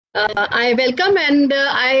I welcome and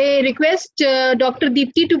I request Dr.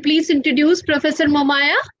 Deepti to please introduce Professor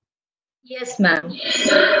Momaya. Yes, ma'am.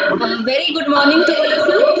 Very good morning to all of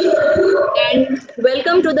you, and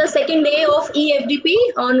welcome to the second day of eFDP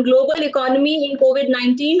on global economy in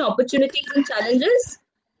COVID-19 opportunities and challenges.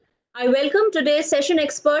 I welcome today's session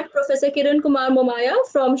expert, Professor Kiran Kumar Momaya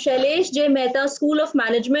from Shailesh J. Mehta School of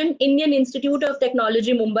Management, Indian Institute of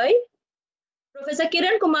Technology, Mumbai. Professor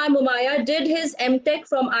Kiran Kumar Momaya did his MTech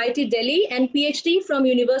from IIT Delhi and PhD from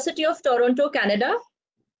University of Toronto, Canada.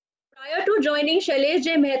 Prior to joining Shailesh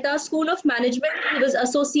J. Mehta School of Management, he was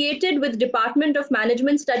associated with Department of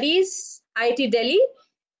Management Studies, IIT Delhi.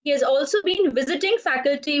 He has also been visiting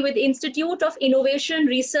faculty with Institute of Innovation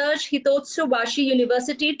Research, Hitotsubashi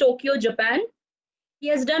University, Tokyo, Japan. He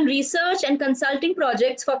has done research and consulting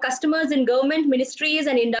projects for customers in government ministries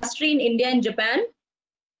and industry in India and Japan.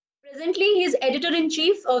 Presently, he is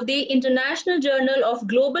editor-in-chief of the International Journal of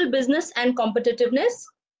Global Business and Competitiveness.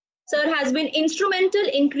 Sir has been instrumental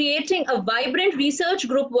in creating a vibrant research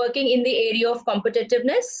group working in the area of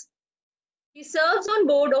competitiveness. He serves on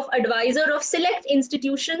board of advisor of select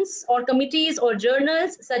institutions or committees or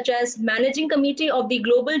journals such as Managing Committee of the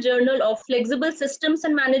Global Journal of Flexible Systems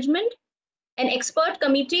and Management, an expert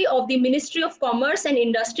committee of the Ministry of Commerce and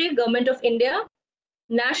Industry, Government of India,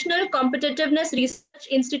 National Competitiveness Research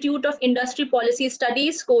Institute of Industry Policy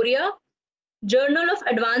Studies, Korea, Journal of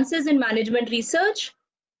Advances in Management Research.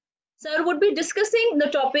 Sir would be discussing the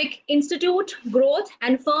topic Institute Growth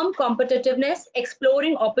and Firm Competitiveness,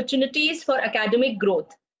 Exploring Opportunities for Academic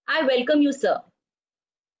Growth. I welcome you, sir.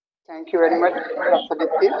 Thank you very much, Dr.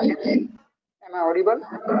 Dipti. Am I audible?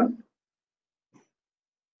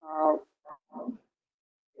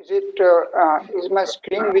 Is my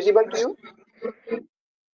screen visible to you?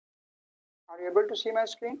 Are you able to see my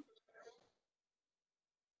screen?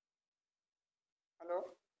 Hello?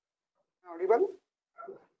 Am I audible?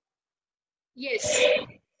 Yes.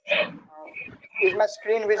 Is my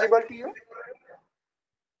screen visible to you?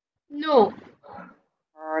 No.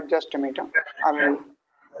 Just a minute. I will.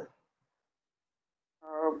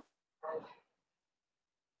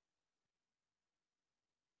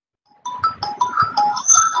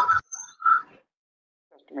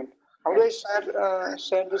 Just a minute. How do I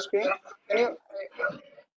share the screen? Can you?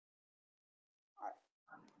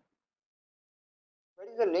 Where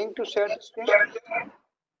is the link to share the screen?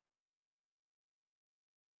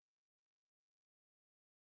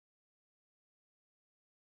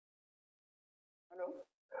 Hello?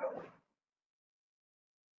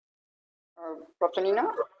 Professor Nina?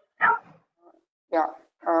 Yeah.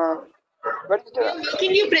 What is We are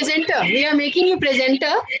making you presenter. We are making you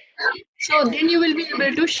presenter. So then you will be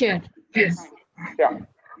able to share. Yes. Yeah.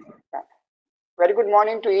 Very good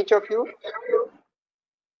morning to each of you.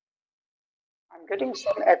 I'm getting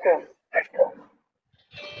some echo.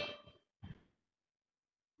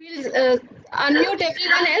 We'll unmute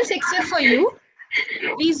everyone else except for you.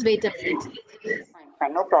 Please wait a minute.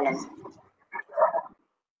 Fine, no problem.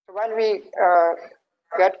 So while we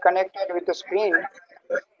get connected with the screen,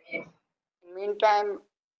 in the meantime,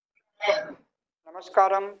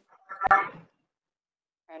 namaskaram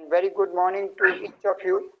and very good morning to each of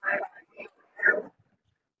you.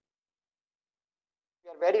 We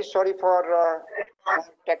are very sorry for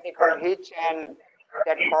technical hitch and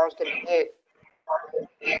that caused the delay.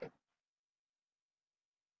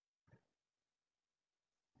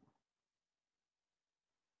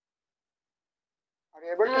 Are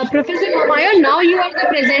you able to see? Professor Momaya, now you are the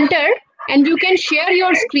presenter and you can share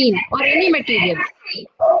your screen or any material. Sure.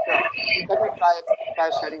 Let me try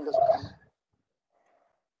sharing the screen.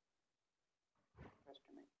 Just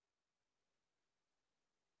a minute.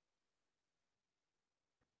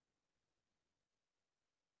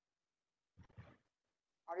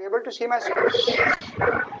 Are you able to see my screen?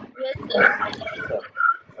 Yes, sir.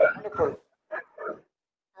 Wonderful.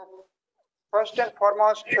 First and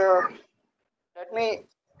foremost, let me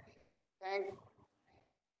thank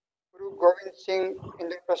Guru Govind Singh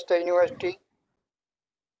Indraprastha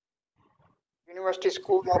University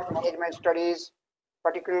School of Management Studies,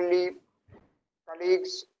 particularly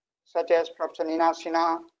colleagues such as Professor Nina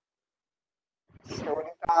Sinha,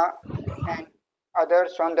 Dwarka, and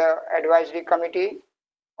others on the advisory committee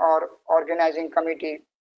or organizing committee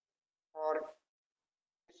for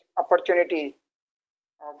this opportunity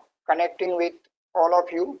of connecting with all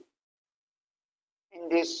of you in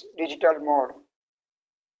this digital mode.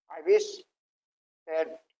 I wish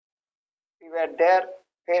that we were there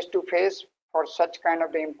face to face for such kind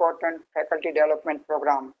of the important faculty development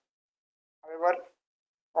program. However,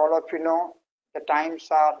 all of you know the times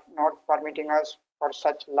are not permitting us for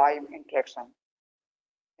such live interaction.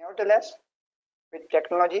 Nevertheless, with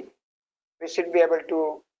technology, we should be able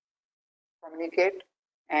to communicate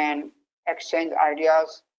and exchange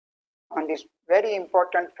ideas on this very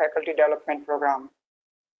important faculty development program.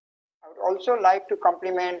 I would also like to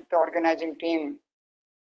compliment the organizing team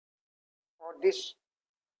for this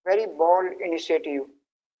very bold initiative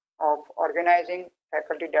of organizing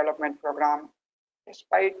faculty development program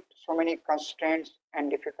despite so many constraints and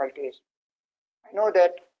difficulties. I know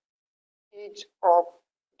that each of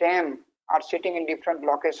them are sitting in different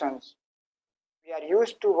locations. We are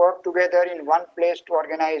used to work together in one place to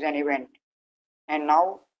organize an event, and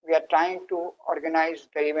now we are trying to organize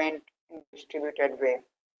the event in a distributed way.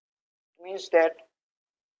 It means that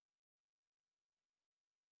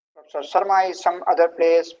Professor Sharma is some other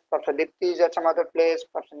place, Professor Dipti is at some other place,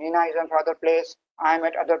 Professor Neena is at other place, I am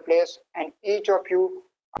at other place, and each of you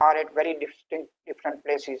are at very distinct different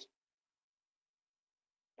places.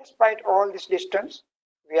 Despite all this distance,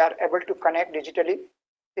 we are able to connect digitally.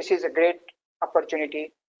 This is a great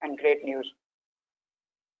opportunity and great news.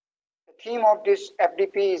 The theme of this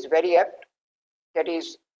FDP is very apt, that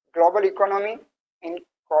is global economy in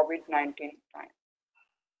COVID-19 time.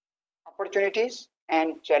 Opportunities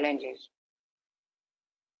and challenges.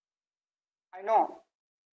 I know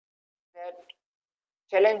that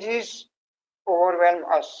challenges overwhelm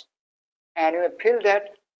us, and we feel that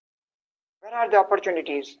where are the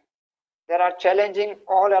opportunities? There are challenging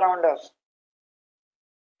all around us,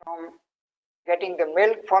 from getting the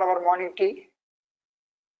milk for our morning tea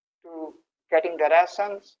to getting the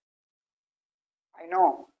rations. I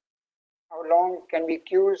know how long can be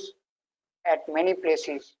queues at many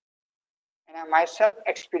places, and I myself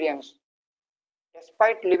experienced,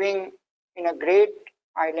 despite living in a great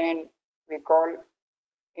island we call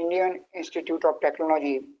Indian Institute of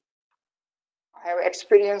Technology, I have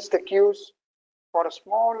experienced the queues for a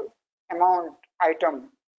small amount item,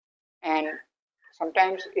 and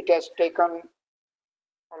sometimes it has taken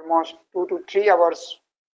almost 2 to 3 hours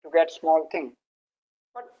to get small thing.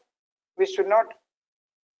 But we should not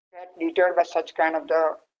get deterred by such kind of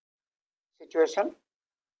the situation.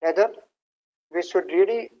 Rather, we should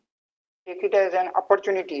really take it as an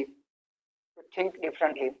opportunity to think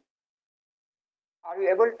differently. Are you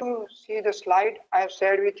able to see the slide I have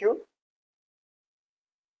shared with you?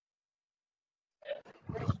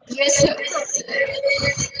 Yes, sir.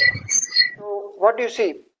 So what do you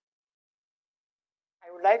see?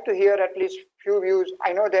 I would like to hear at least few views.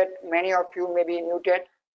 I know that many of you may be muted,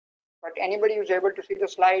 but anybody who's able to see the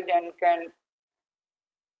slide and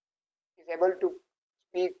is able to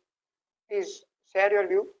speak, please share your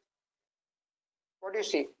view. What do you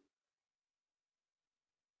see?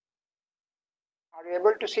 Are you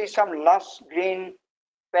able to see some lush green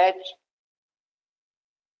patch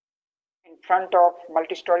in front of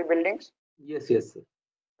multi-story buildings? Yes, yes, sir.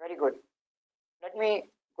 Very good. Let me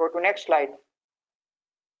go to next slide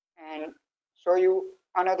and show you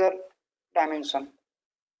another dimension.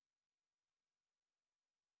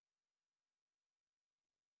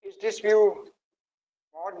 Is this view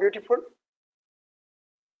more beautiful?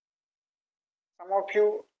 Some of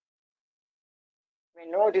you may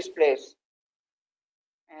know this place,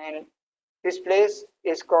 and this place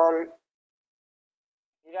is called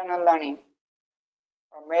Hiranandani,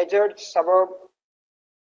 a major suburb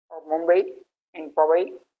of Mumbai in Powai,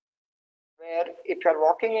 where if you are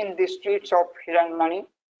walking in the streets of Hiranandani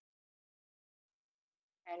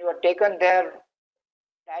and you are taken there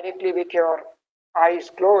directly with your eyes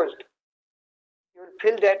closed, you will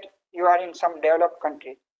feel that you are in some developed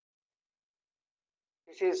country.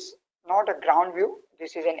 This is not a ground view,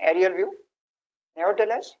 this is an aerial view.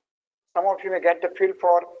 Nevertheless, some of you may get the feel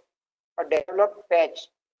for a developed patch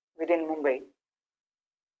within Mumbai.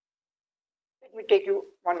 Let me take you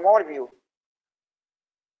one more view.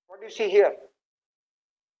 What do you see here?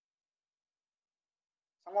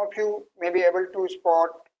 Some of you may be able to spot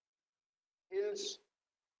hills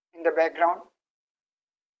in the background.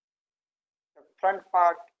 The front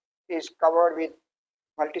part is covered with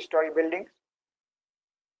multi-story buildings.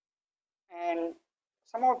 And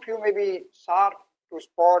some of you may be sharp to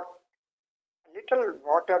spot a little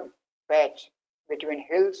water patch between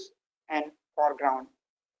hills and foreground.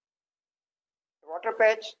 The water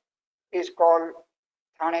patch is called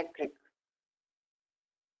Thane Creek.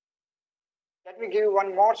 Let me give you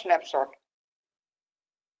one more snapshot.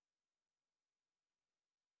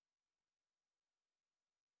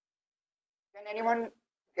 Can anyone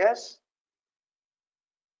guess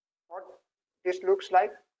what this looks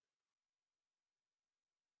like?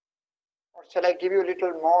 Or shall I give you a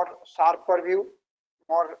little more sharper view,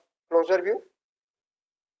 more closer view?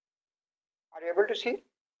 Are you able to see?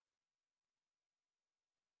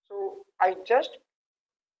 I just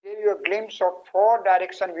gave you a glimpse of 4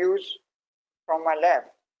 direction views from my lab.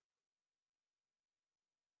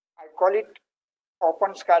 I call it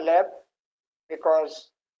open sky lab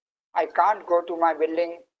because I can't go to my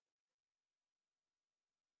building.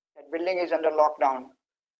 That building is under lockdown.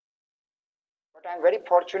 But I'm very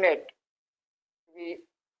fortunate to be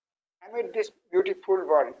amid this beautiful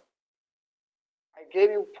world. I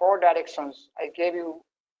gave you 4 directions. I gave you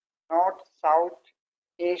north, south,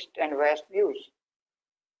 east, and west views.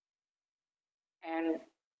 And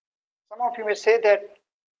some of you may say that,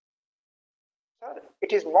 sir,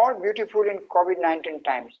 it is more beautiful in COVID-19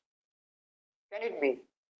 times. Can it be?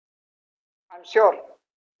 I'm sure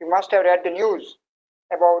you must have read the news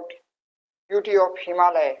about beauty of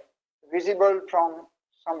Himalaya visible from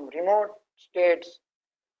some remote states,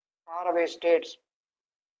 faraway states.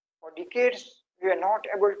 For decades, we were not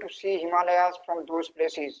able to see Himalayas from those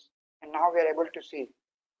places, and now we are able to see.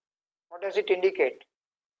 What does it indicate?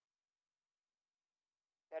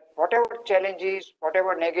 That whatever challenges,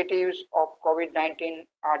 whatever negatives of COVID-19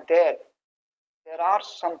 are there, there are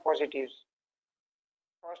some positives.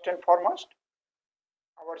 First and foremost,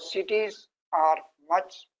 our cities are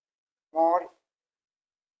much more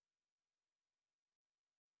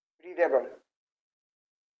breathable.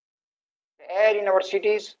 The air in our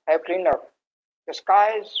cities have cleaned up. The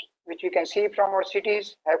skies which we can see from our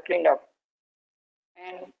cities have cleaned up.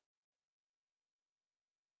 And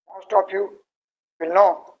most of you will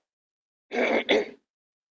know that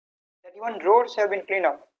even roads have been cleaned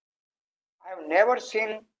up. I have never seen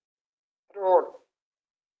a road.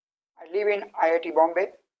 I live in IIT Bombay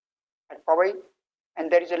at Powai,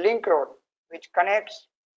 and there is a link road which connects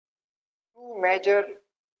 2 major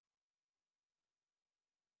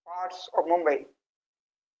parts of Mumbai.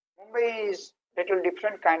 Mumbai is a little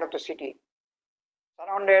different kind of the city,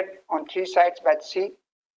 surrounded on 3 sides by the sea.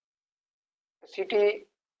 The city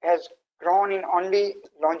has grown in only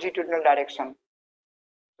longitudinal direction.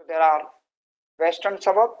 So there are western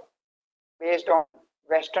suburbs based on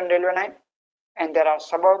western railway line, and there are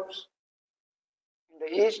suburbs in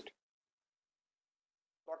the east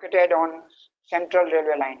located on central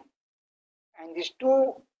railway line. And these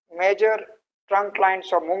 2 major trunk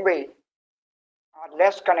lines of Mumbai are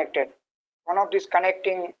less connected. One of these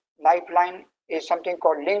connecting lifeline is something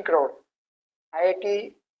called link road.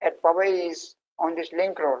 IIT at Powai is on this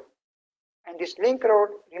link road, and this link road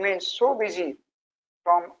remains so busy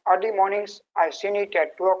from early mornings. I've seen it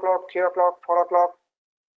at 2 o'clock, 3 o'clock, 4 o'clock,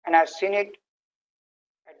 and I've seen it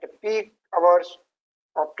at the peak hours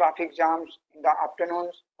of traffic jams in the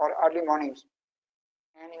afternoons or early mornings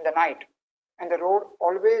and in the night. And the road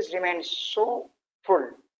always remains so full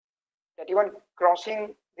that even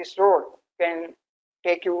crossing this road can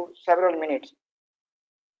take you several minutes.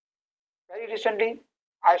 Very recently,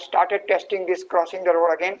 I started testing this crossing the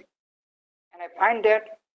road again, and I find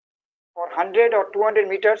that for 100 or 200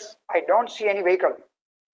 meters, I don't see any vehicle.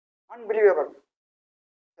 Unbelievable.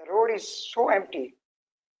 The road is so empty.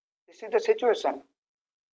 This is the situation.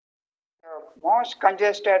 The most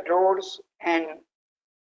congested roads and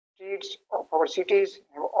streets of our cities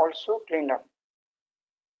have also cleaned up.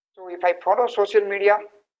 So if I follow social media,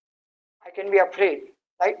 I can be afraid,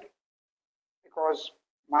 right? Because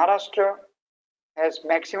Maharashtra has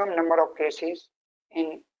maximum number of cases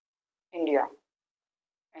in India,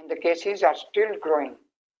 and the cases are still growing.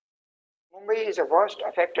 Mumbai is the worst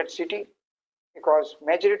affected city because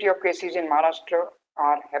majority of cases in Maharashtra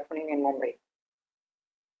are happening in Mumbai.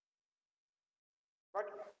 But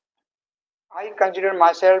I consider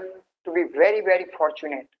myself to be very, very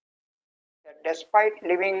fortunate that despite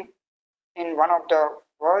living in one of the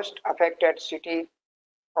worst affected city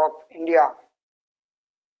of India,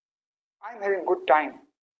 I'm having good time.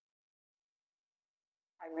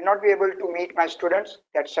 I may not be able to meet my students,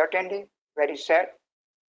 that's certainly very sad.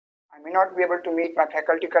 I may not be able to meet my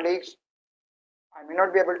faculty colleagues. I may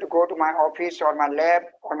not be able to go to my office or my lab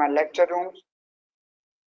or my lecture rooms.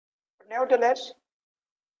 But nevertheless,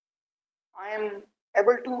 I am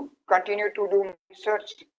able to continue to do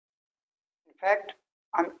research. In fact,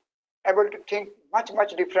 I'm able to think much,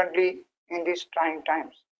 much differently in these trying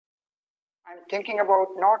times. I'm thinking about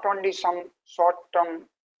not only some short-term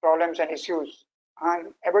problems and issues.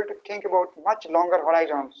 I'm able to think about much longer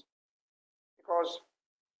horizons, because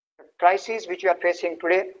the crises which we are facing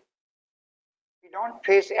today, we don't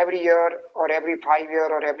face every year or every 5 years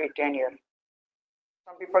or every 10 years.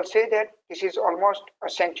 Some people say that this is almost a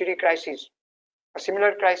century crisis. A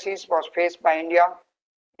similar crisis was faced by India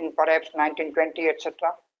in perhaps 1920, etc.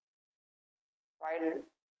 While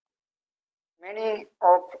many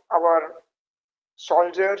of our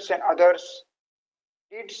soldiers and others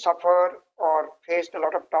did suffer or faced a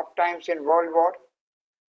lot of tough times in World War,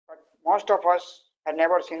 but most of us had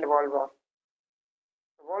never seen the World War.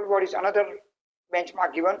 The World War is another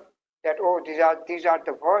benchmark given that, oh, these are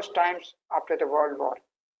the worst times after the World War.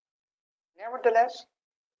 Nevertheless,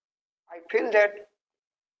 I feel that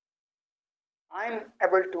I'm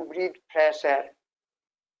able to breathe fresh air.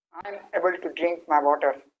 I'm able to drink my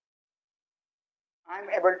water. I'm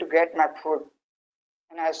able to get my food.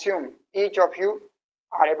 And I assume each of you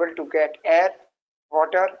are able to get air,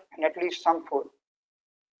 water, and at least some food.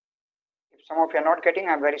 If some of you are not getting,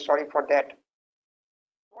 I'm very sorry for that.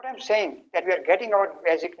 What I'm saying that we are getting our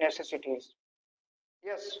basic necessities.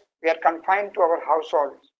 Yes, we are confined to our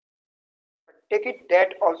households, but take it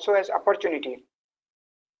that also as opportunity.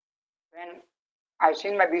 When I've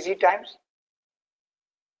seen my busy times,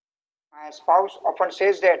 my spouse often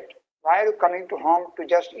says that, why are you coming to home to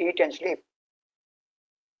just eat and sleep?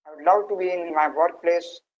 I would love to be in my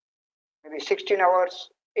workplace maybe 16 hours,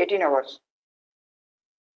 18 hours.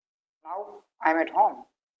 Now I'm at home.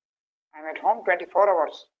 I'm at home 24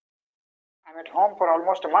 hours. I'm at home for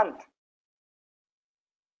almost a month.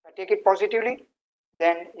 If I take it positively,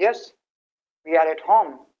 then yes, we are at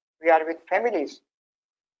home. We are with families.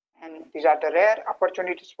 And these are the rare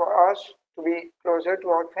opportunities for us to be closer to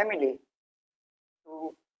our family,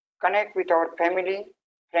 to connect with our family,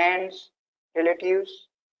 friends, relatives,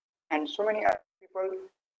 and so many other people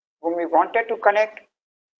whom we wanted to connect,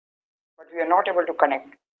 but we are not able to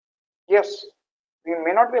connect. Yes, we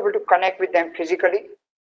may not be able to connect with them physically,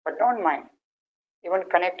 but don't mind. Even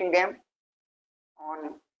connecting them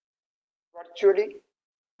on virtually.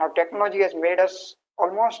 Now technology has made us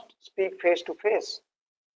almost speak face to face.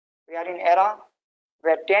 We are in an era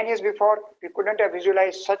where 10 years before we couldn't have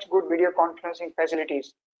visualized such good video conferencing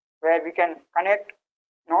facilities where we can connect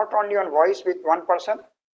not only on voice with one person,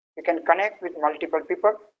 we can connect with multiple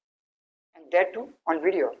people, and that too on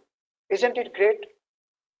video. Isn't it great?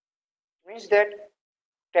 It means that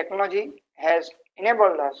technology has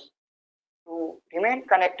enabled us to remain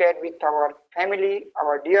connected with our family,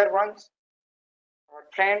 our dear ones, our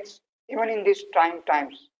friends, even in these trying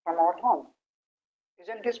times from our home.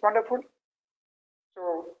 Isn't this wonderful?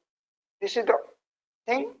 So this is the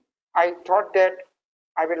thing I thought that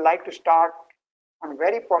I would like to start on a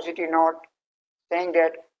very positive note, saying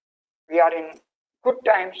that we are in good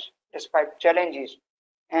times despite challenges,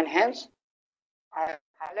 and hence I have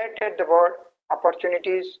highlighted the word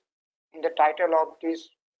opportunities in the title of this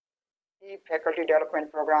faculty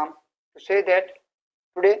development program to say that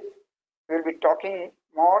today we will be talking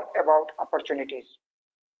more about opportunities.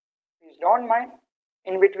 Please don't mind,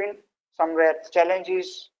 in between somewhere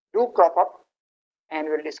challenges do crop up, and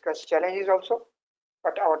we'll discuss challenges also,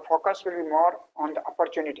 but our focus will be more on the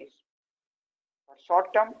opportunities for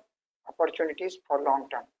short term, opportunities for long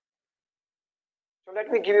term. So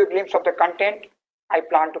let me give you a glimpse of the content I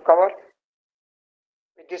plan to cover.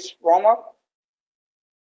 With this warm up,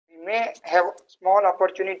 we may have small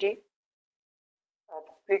opportunity of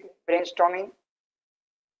quick brainstorming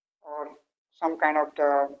or some kind of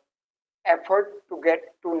the effort to get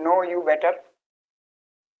to know you better.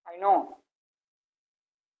 I know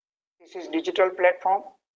this is digital platform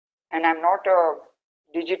and I'm not a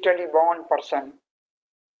digitally born person.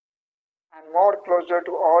 I'm more closer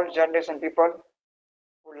to all generation people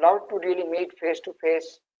who love to really meet face to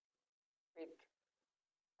face with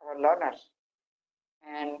our learners,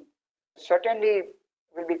 and certainly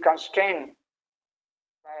will be constrained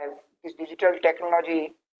by this digital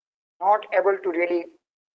technology, not able to really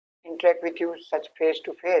interact with you such face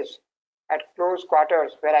to face at close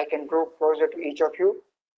quarters where I can grow closer to each of you.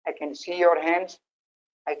 I can see your hands,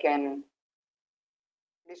 I can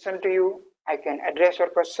listen to you, I can address your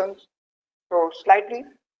questions. So slightly,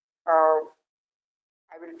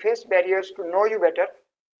 I will face barriers to know you better,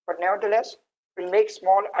 but nevertheless, will make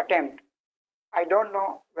small attempt. I don't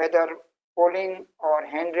know whether polling or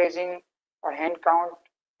hand raising or hand count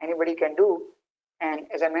anybody can do. And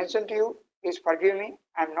as I mentioned to you, please forgive me,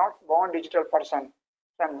 I'm not born digital person.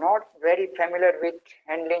 So I'm not very familiar with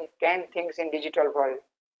handling 10 things in digital world.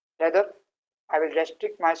 Rather, I will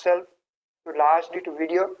restrict myself to largely to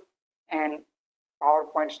video and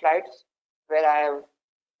PowerPoint slides where I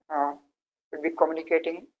have will be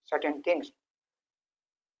communicating certain things.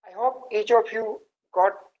 I hope each of you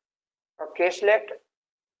got a caselet.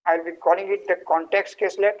 I'll be calling it the context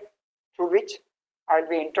caselet, through which I'll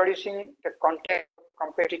be introducing the context of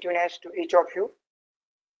competitiveness to each of you,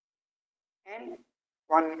 and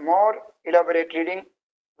one more elaborate reading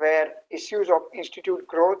where issues of institute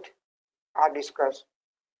growth are discussed.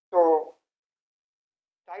 So,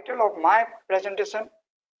 title of my presentation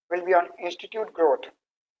will be on institute growth.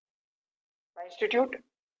 institute,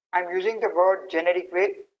 I'm using the word generic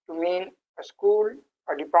way to mean a school,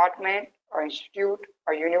 a department, or institute,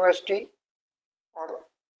 a university, or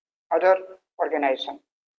other organization.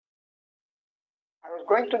 I was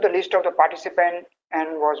going through the list of the participants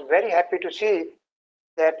and was very happy to see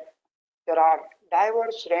that there are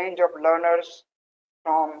diverse range of learners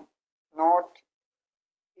from north,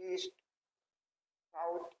 east,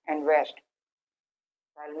 south, and west.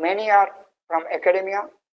 While many are from academia,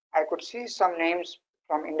 I could see some names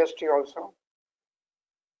from industry also.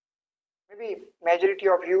 Maybe majority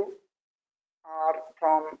of you are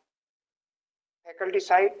from faculty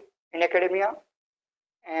side in academia,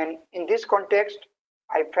 and in this context,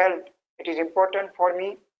 I felt it is important for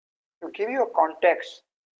me to give you a context,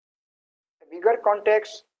 a bigger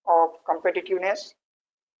context of competitiveness.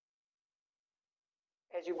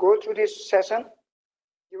 As you go through this session,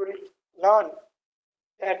 you will learn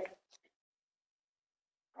that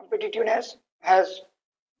competitiveness has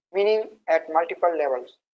meaning at multiple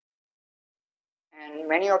levels. And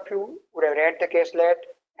many of you would have read the caselet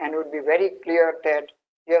and would be very clear that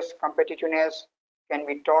yes, competitiveness can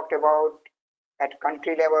be talked about at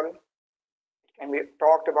country level, it can be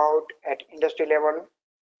talked about at industry level,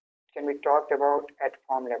 it can be talked about at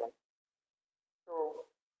firm level. So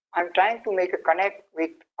I'm trying to make a connect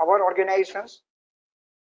with our organizations,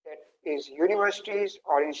 that is universities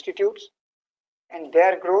or institutes, and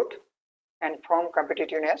their growth and firm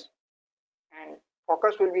competitiveness, and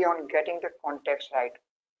focus will be on getting the context right.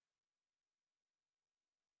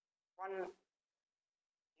 One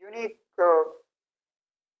unique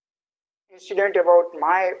incident about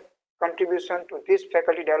my contribution to this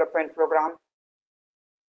faculty development program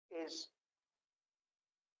is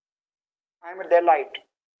I'm a Delhiite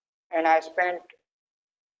and I spent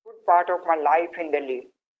good part of my life in Delhi.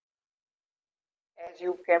 As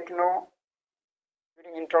you came to know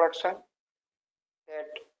during introduction that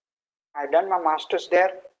I've done my master's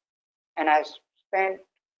there and I spent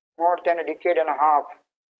more than a decade and a half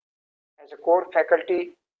as a core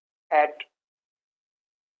faculty at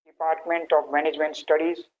Department of Management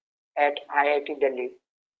Studies at IIT Delhi,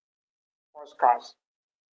 OSCAS.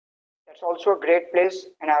 That's also a great place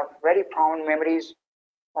and I have very fond memories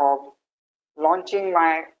of launching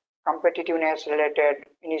my competitiveness related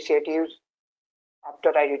initiatives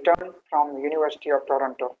after I returned from University of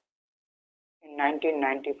Toronto in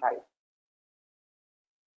 1995.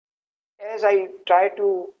 As I try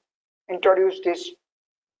to introduce this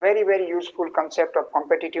very useful concept of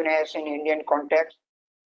competitiveness in Indian context,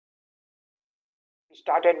 we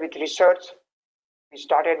started with research, we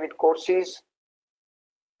started with courses,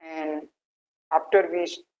 and after we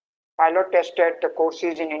pilot tested the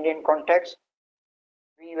courses in Indian context,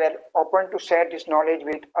 we were open to share this knowledge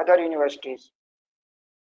with other universities.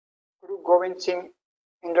 Guru Gobind Singh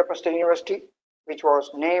Indraprastha University, which was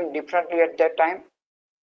named differently at that time,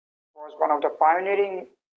 was one of the pioneering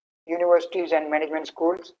universities and management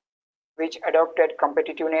schools which adopted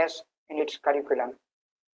competitiveness in its curriculum.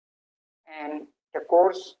 And the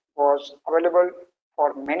course was available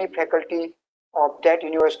for many faculty of that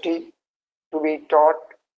university to be taught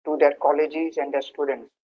to their colleges and their students.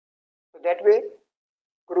 So that way,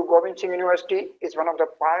 Guru Gobind Singh University is one of the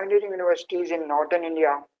pioneering universities in northern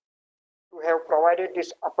India to have provided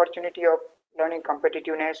this opportunity of learning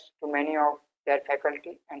competitiveness to many of their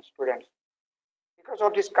faculty and students. Because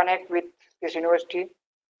of this connect with this university,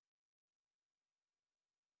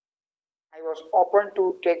 I was open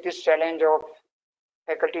to take this challenge of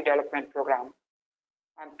faculty development program.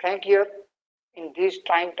 I'm frank here, in these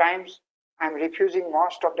trying times, I'm refusing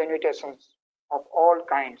most of the invitations of all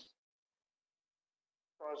kinds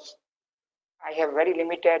because I have very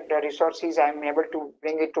limited resources. I'm able to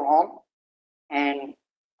bring it to home, and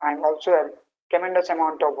I'm also a tremendous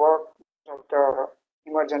amount of work of the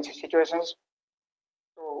emergency situations.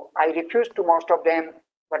 So I refused to most of them,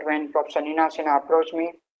 but when Professor Nina Sinha approached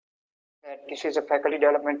me that this is a faculty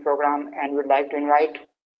development program and would like to invite,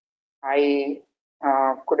 I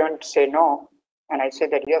couldn't say no, and I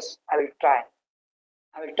said that yes, I will try.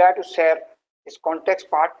 I will try to share this context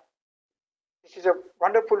part. This is a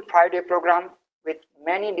wonderful 5-day program with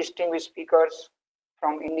many distinguished speakers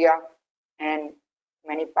from India and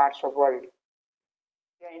many parts of the world.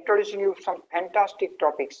 We are introducing you some fantastic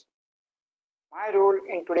topics. My role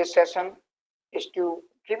in today's session is to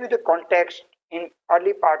give you the context in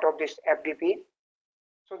early part of this FDP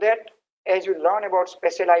so that as you learn about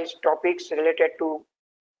specialized topics related to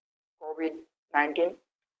COVID-19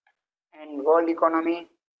 and world economy,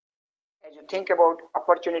 as you think about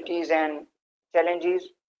opportunities and challenges,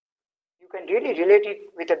 you can really relate it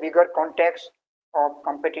with a bigger context of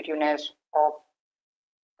competitiveness of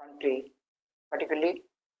country particularly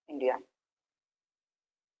India.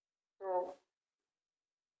 So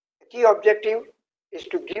the key objective is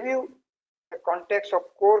to give you the context of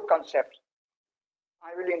core concepts.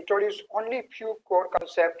 I will introduce only few core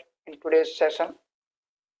concepts in today's session.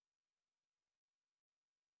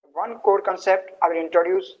 One core concept I will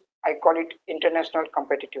introduce, I call it international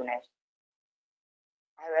competitiveness.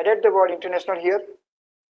 I have added the word international here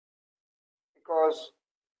because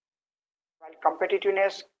while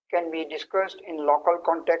competitiveness can be discussed in local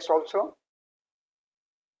context also,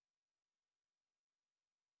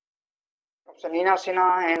 Professor Nina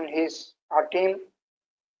Sinha and our team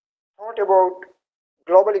thought about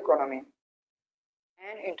global economy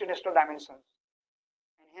and international dimensions,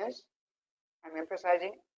 and hence I'm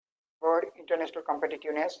emphasizing word international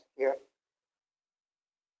competitiveness here.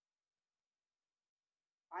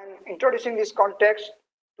 I'm introducing this context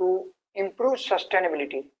to improve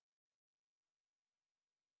sustainability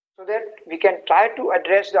so that we can try to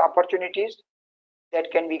address the opportunities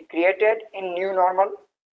that can be created in new normal.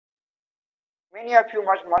 Many of you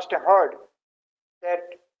must have heard that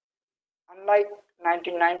unlike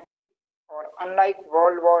 1990 or unlike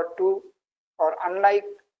World War II or unlike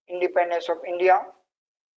independence of India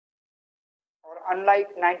or unlike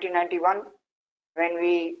 1991 when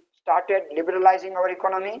we started liberalizing our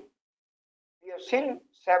economy, we have seen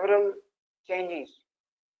several changes.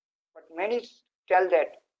 But many tell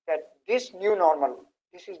that this is new normal,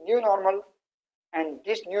 and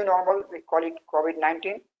this new normal, we call it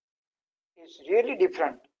COVID-19, is really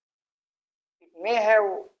different. It may have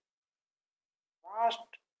vast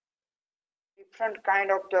different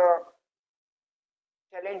kind of the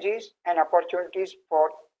challenges and opportunities for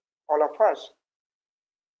all of us,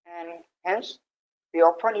 and hence we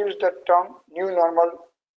often use the term new normal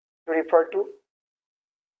to refer to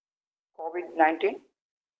COVID-19.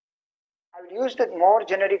 I will use the more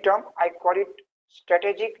generic term, I call it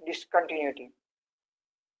strategic discontinuity.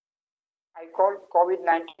 I call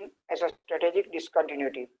COVID-19 as a strategic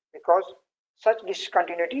discontinuity because such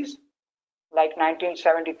discontinuities like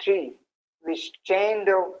 1973, which changed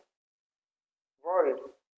the world.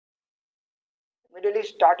 Middle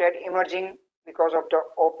East started emerging because of the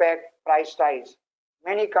OPEC price rise.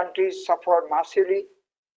 Many countries suffered massively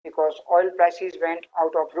because oil prices went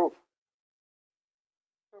out of roof.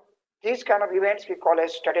 So these kind of events we call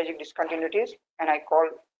as strategic discontinuities, and I call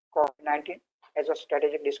COVID-19 as a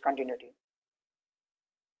strategic discontinuity.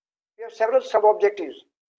 We have several sub-objectives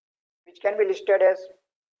which can be listed as,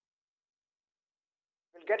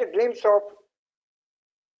 we'll get a glimpse of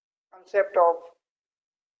concept of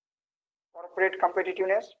corporate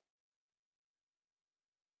competitiveness,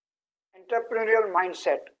 entrepreneurial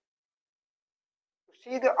mindset. To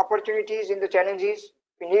see the opportunities in the challenges,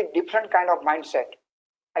 we need different kind of mindset.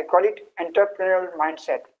 I call it entrepreneurial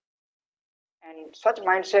mindset. And such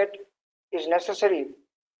mindset is necessary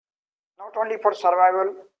not only for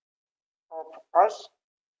survival of us,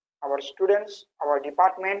 our students, our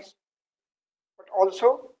departments, but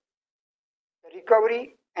also the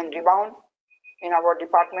recovery and rebound in our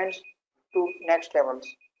departments to next levels.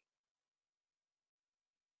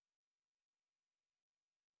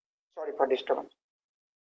 Sorry for disturbance.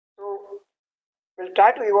 So we'll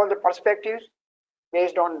try to evolve the perspectives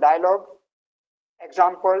based on dialogue,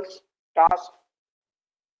 examples, tasks,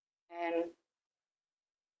 and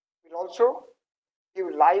we'll also give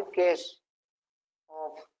live case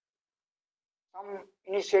of some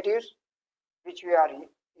initiatives which we are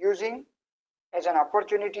using as an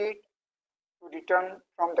opportunity to return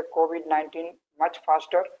from the COVID-19 much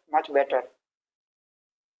faster, much better.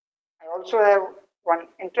 I also have one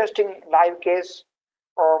interesting live case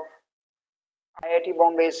of IIT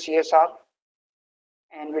Bombay's CSR,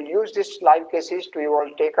 and we'll use these live cases to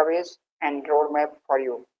evolve takeaways and roadmap for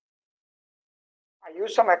you. I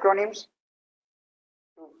use some acronyms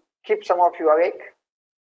to keep some of you awake.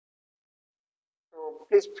 So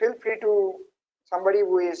please feel free to, somebody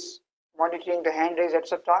who is monitoring the hand raise,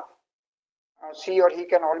 etc. She or he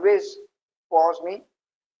can always pause me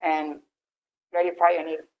and clarify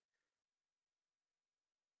any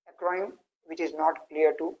acronym which is not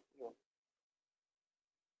clear to you.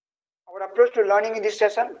 Our approach to learning in this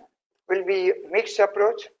session will be mixed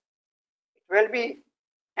approach. It will be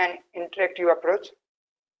an interactive approach,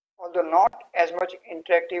 although not as much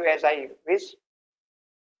interactive as I wish,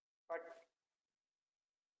 but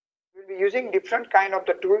we'll be using different kind of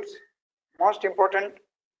the tools. Most important,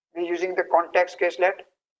 we're using the context caselet.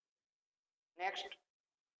 Next,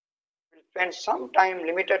 we'll spend some time,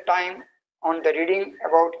 limited time on the reading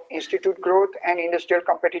about institute growth and industrial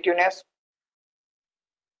competitiveness.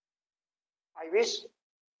 I wish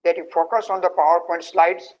that you focus on the PowerPoint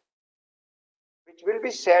slides which will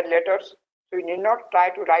be shared later. So you need not try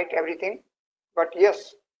to write everything, but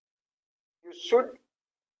yes, you should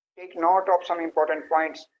take note of some important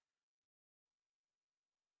points.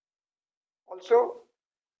 Also,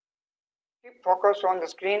 keep focus on the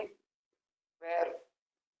screen where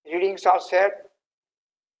readings are shared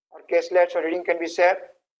or caselets or reading can be shared,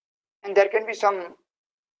 and there can be some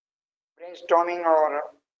brainstorming or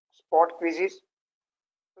spot quizzes.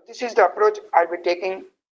 So this is the approach I'll be taking in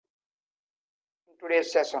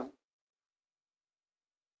today's session.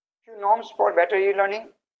 Few norms for better e-learning.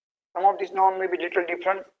 Some of these norms may be little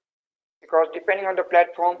different because depending on the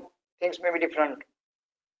platform, things may be different.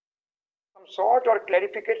 Some short or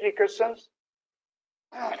clarificatory questions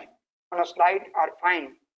on a slide are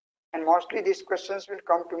fine, and mostly these questions will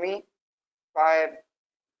come to me by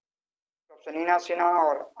Professor Neena Sinha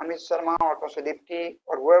or Amit Sharma or Professor Dipti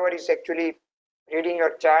or whoever is actually reading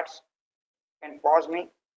your charts can pause me.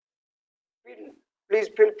 Please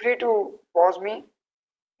feel free to pause me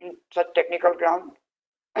in such technical ground.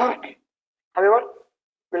 However,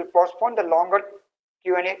 we'll postpone the longer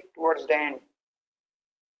Q&A towards the end.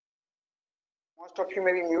 Most of you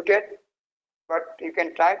may be muted, but you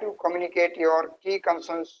can try to communicate your key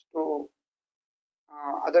concerns to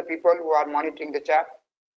other people who are monitoring the chat.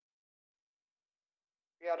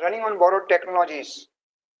 We are running on borrowed technologies.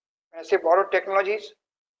 When I say borrowed technologies,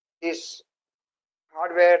 is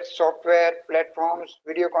hardware, software, platforms,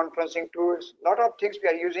 video conferencing tools, a lot of things we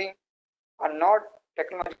are using are not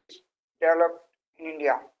technologies developed in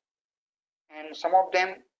India. And some of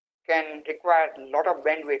them can require a lot of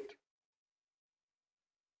bandwidth.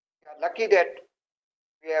 We are lucky that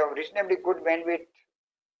we have reasonably good bandwidth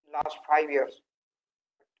in the last 5 years.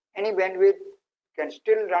 Any bandwidth can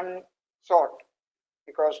still run short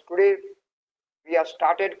because today we have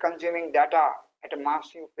started consuming data at a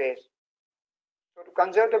massive pace. So to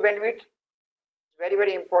conserve the bandwidth, it's very,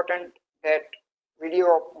 very important that video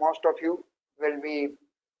of most of you will be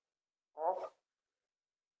off.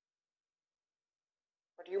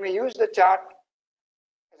 But you may use the chart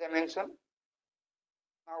as I mentioned.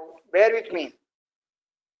 Now bear with me.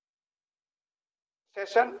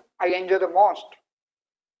 Session I enjoy the most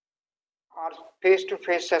are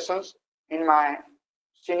face-to-face sessions in my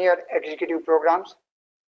senior executive programs,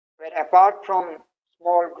 where apart from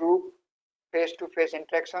small group face-to-face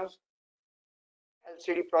interactions,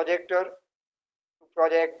 LCD projector to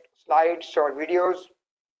project slides or videos,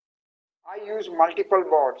 I use multiple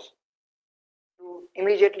boards to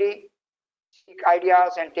immediately seek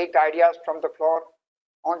ideas and take the ideas from the floor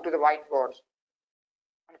onto the whiteboards.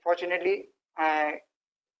 Unfortunately, I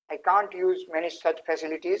can't use many such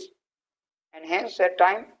facilities, and hence at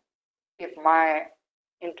time, if my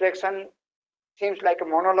interaction seems like a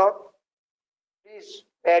monologue, please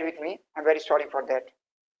bear with me. I'm very sorry for that.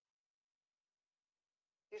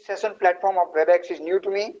 This session platform of WebEx is new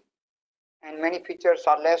to me, and many features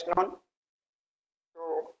are less known.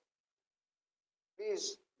 So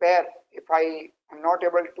please bear if I am not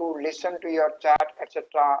able to listen to your chat, etc.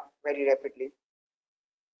 very rapidly.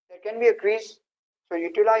 There can be a quiz, so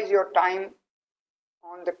utilize your time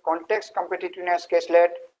on the context competitiveness caselet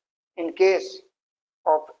in case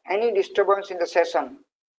of any disturbance in the session.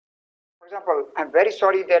 For example, I'm very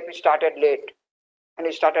sorry that we started late, and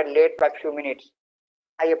we started late by a few minutes.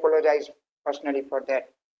 I apologize personally for that.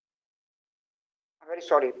 I'm very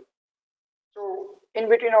sorry. So in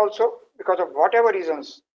between also, because of whatever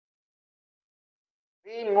reasons,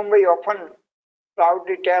 we in Mumbai often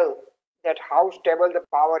proudly tell that how stable the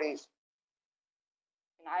power is.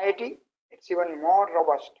 In IIT, it's even more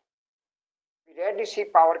robust. We rarely see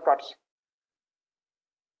power cuts.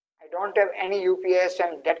 I don't have any UPS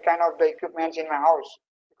and that kind of the equipment in my house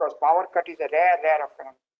because power cut is a rare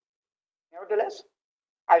occurrence. Nevertheless,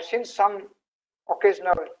 I've seen some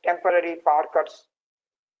occasional temporary power cuts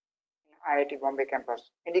in IIT Bombay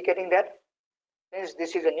campus, indicating that since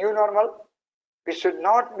this is a new normal, we should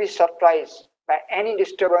not be surprised by any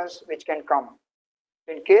disturbance which can come.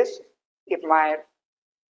 In case if my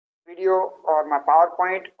video or my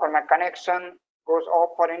PowerPoint or my connection goes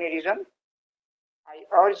off for any reason, I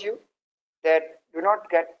urge you that do not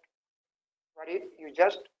get worried. You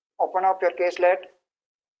just open up your caselet,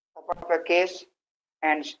 open up your case,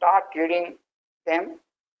 and start reading them.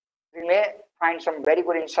 We may find some very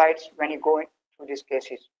good insights when you go through these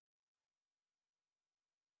cases.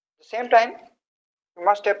 At the same time, you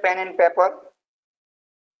must have pen and paper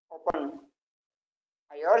open.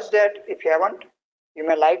 I urge that if you haven't, you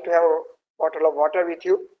may like to have a bottle of water with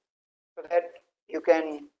you so that you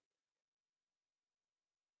can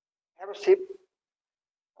have a sip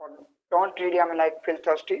or don't really feel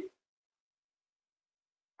thirsty.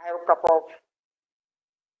 I have a cup of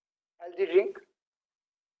healthy drink.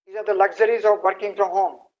 These are the luxuries of working from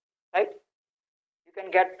home, right? You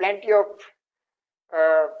can get plenty of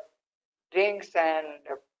uh, drinks and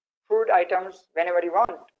food items whenever you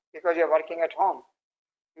want because you're working at home.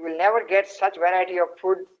 You will never get such variety of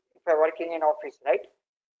food if you're working in office, right?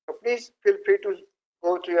 So please feel free to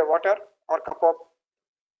go to your water or cup of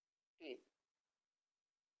tea.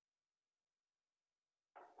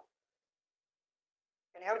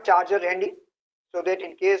 Can you have charger handy so that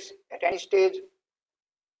in case at any stage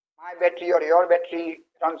my battery or your battery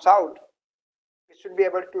runs out, we should be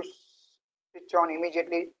able to switch on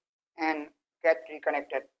immediately and get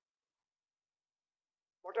reconnected.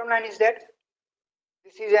 Bottom line is that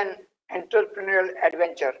this is an entrepreneurial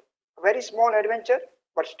adventure, a very small adventure,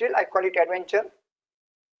 but still I call it adventure.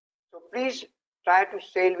 So please try to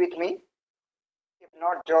sail with me, if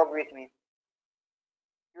not jog with me.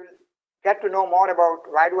 You'll get to know more about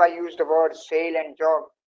why do I use the word sail and jog,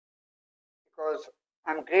 because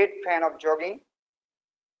I'm a great fan of jogging.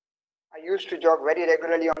 I used to jog very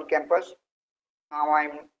regularly on campus. Now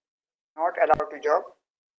I'm not allowed to jog,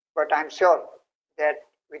 but I'm sure that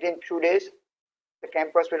within few days the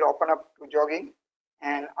campus will open up to jogging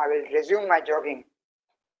and I will resume my jogging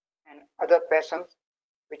and other passions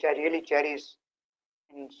which I really cherish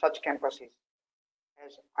in such campuses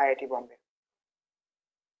as IIT Bombay.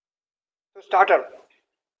 So starter,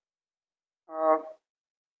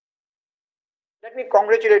 let me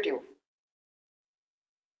congratulate you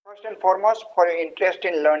first and foremost for your interest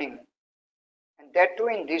in learning, and that too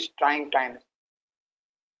in these trying times.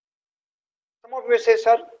 Some of you say,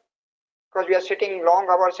 sir, because we are sitting long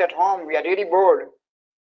hours at home, we are really bored.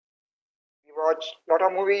 We watch a lot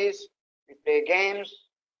of movies, we play games,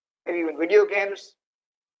 maybe even video games.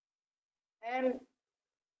 And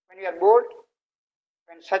when we are bored,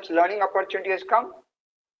 when such learning opportunities come,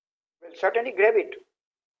 we'll certainly grab it.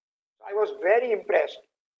 So I was very impressed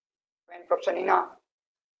when Professor Nina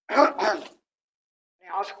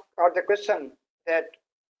asked her the question that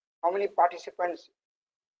how many participants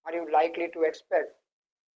are you likely to expect?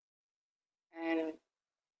 And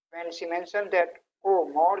when she mentioned that, oh,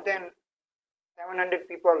 more than 700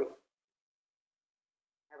 people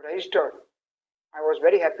have registered, I was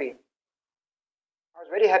very happy. I was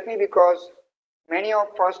very happy because many of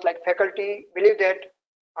us, like faculty, believe that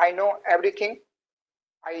I know everything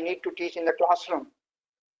I need to teach in the classroom.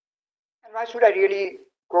 And why should I really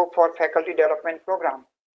go for faculty development program?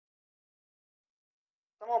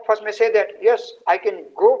 Some of us may say that, yes, I can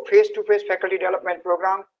go face-to-face faculty development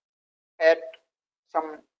program at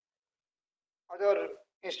some other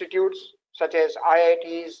institutes such as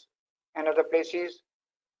IITs and other places,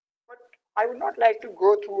 but I would not like to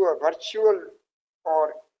go through a virtual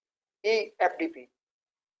or eFDP.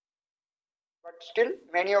 But still,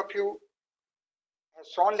 many of you have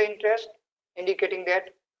shown the interest, indicating that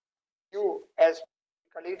you as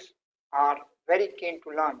colleagues are very keen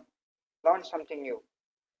to learn something new.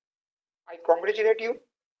 I congratulate you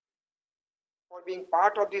for being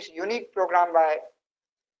part of this unique program by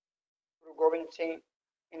Guru Gobind Singh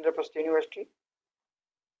Indraprastha University,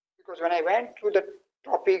 because when I went through the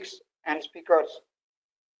topics and speakers,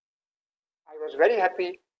 I was very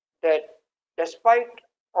happy that despite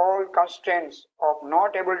all constraints of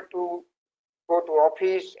not able to go to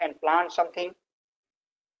office and plan something,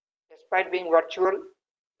 despite being virtual,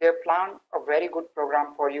 they planned a very good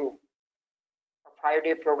program for you, a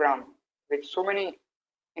 5-day program with so many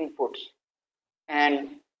inputs.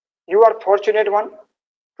 And you are fortunate one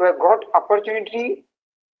to have got opportunity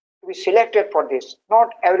to be selected for this. Not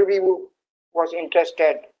everybody who was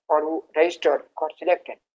interested or who registered got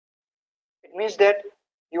selected. It means that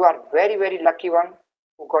you are very, very lucky one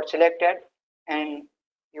who got selected, and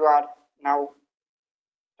you are now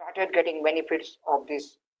started getting benefits of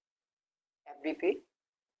this FDP.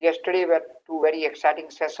 Yesterday were two very exciting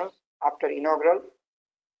sessions after inaugural,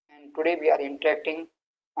 and today we are interacting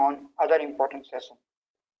on other important sessions.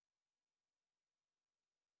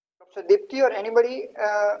 So Dipti or anybody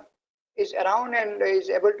is around and is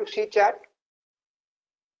able to see chat?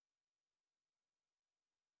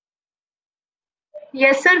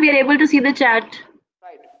 Yes, sir, we are able to see the chat.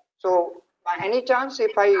 Right. So by any chance,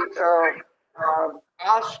 if I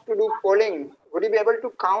ask to do polling, would you be able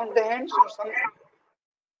to count the hands or some?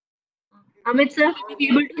 Amit sir, will you be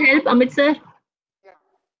able to help? Amit sir? Yeah.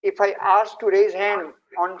 If I ask to raise hand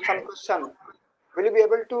on some question, will you be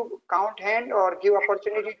able to count hand or give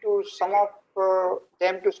opportunity to some of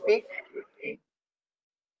them to speak?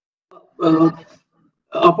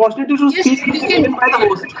 Opportunity to Yes, speak you is can. given by the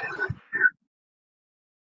host.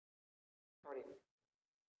 Sorry.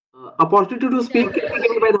 opportunity to speak can be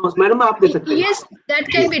given by the host. Madam, आप दे सकते हैं. Yes, that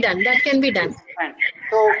can be done. That can be done. Fine.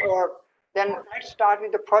 So then let's start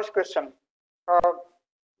with the first question.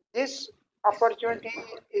 This opportunity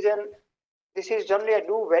is this is generally I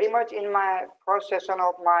do very much in my first session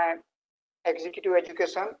of my executive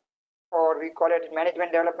education, or we call it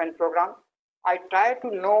management development program. I try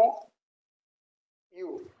to know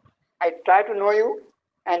you. I try to know you,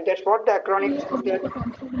 and that's what the acronym says, that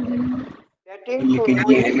getting to know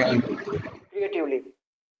you creatively.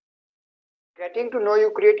 Getting to know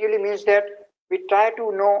you creatively means that we try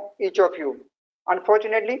to know each of you.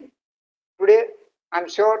 Unfortunately, today I'm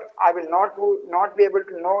sure I will not be able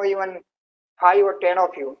to know even 5 or 10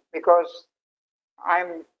 of you, because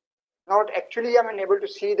I'm not actually unable to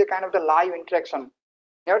see the kind of the live interaction.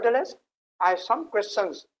 Nevertheless, I have some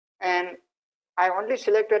questions, and I only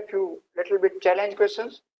selected few little bit challenge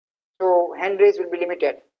questions, so hand raise will be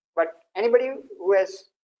limited. But anybody who has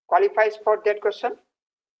qualifies for that question,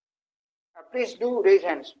 please do raise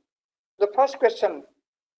hands. The first question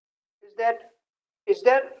is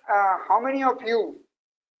that how many of you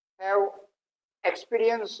have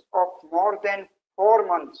experience of more than 4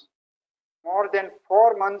 months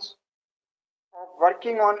of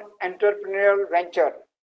working on entrepreneurial venture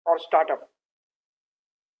or startup?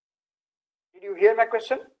 Did you hear my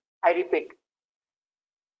question? I repeat.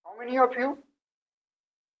 How many of you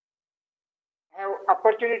have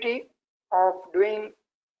opportunity of doing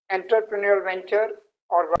entrepreneurial venture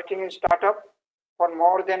or working in startup for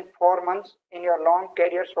more than 4 months in your long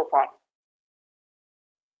career so far?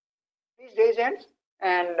 Please raise hands,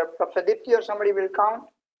 and Professor Dipti or somebody will count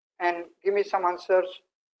and give me some answers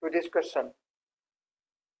to this question.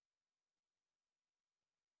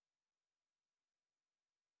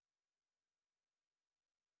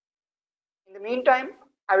 In the meantime,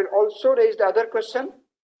 I will also raise the other question,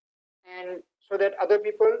 and so that other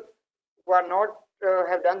people who are not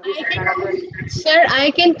have done this kind of Sir,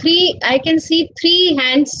 I can see 3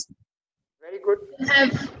 hands very good.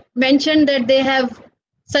 Have mentioned that they have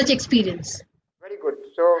such experience. Very good.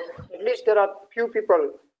 So at least there are few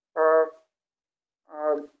people.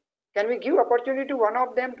 Can we give opportunity to one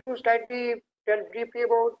of them to slightly tell briefly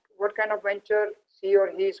about what kind of venture she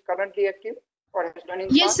or he is currently active or has done in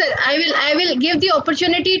Yes, sir. I will give the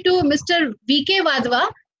opportunity to Mr. VK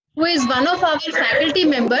Wadhwa, who is one of our faculty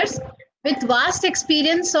members with vast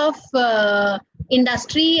experience of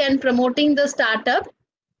industry and promoting the startup.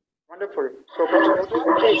 Wonderful. So,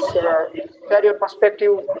 please share your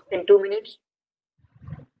perspective in 2 minutes.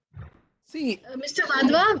 See, Mr.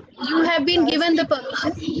 Wadhwa, you have been given the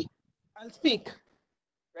permission. I'll speak.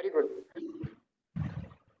 Very good.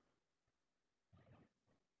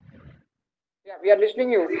 Yeah, we are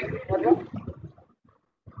listening you. Wadhwa?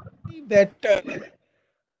 That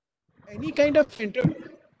any kind of entrepreneur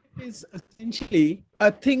is essentially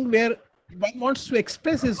a thing where one wants to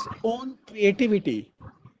express his own creativity.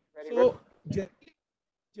 Very So good.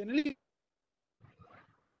 generally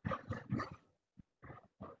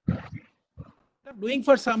doing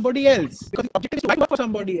for somebody else, because the objective is to work for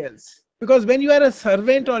somebody else. Because when you are a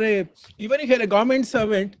servant, or even if you're a government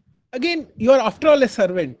servant, again you are after all a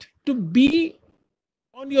servant. To be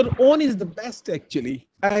on your own is the best, actually.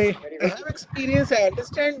 I have experience. I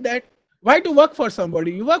understand that. Why to work for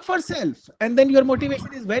somebody? You work for self, and then your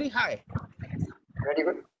motivation is very high. Very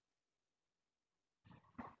good.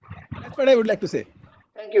 That's what I would like to say.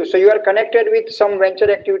 Thank you. So you are connected with some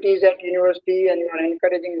venture activities at university, and you are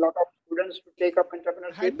encouraging a lot of students to take up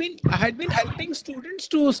entrepreneurship. I had been helping students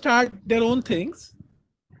to start their own things.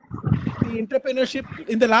 The entrepreneurship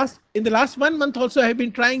in the last 1 month also, I have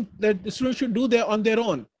been trying that the students should do on their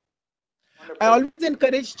own. Wonderful. I always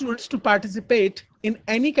encourage students to participate in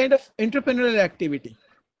any kind of entrepreneurial activity.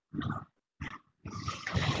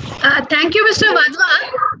 Thank you, Mr. Wadhwa.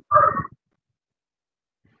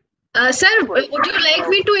 Sir, would you like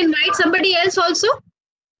me to invite somebody else also?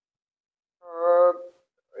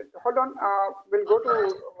 Hold on. We'll go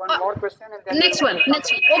to one more question and then next one.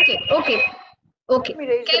 Okay.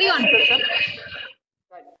 Carry on. Question.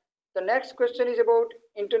 Right. The next question is about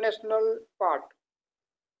international part.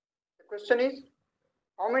 The question is,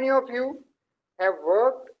 how many of you have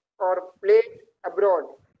worked or played abroad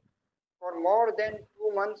for more than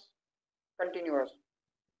 2 months continuous?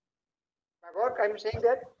 By work, I'm saying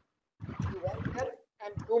that you went there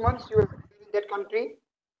and 2 months you were in that country,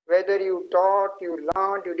 whether you taught, you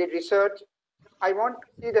learned, you did research. I want to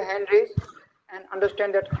see the hand raise and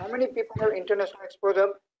understand that how many people have international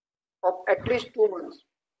exposure of at least 2 months.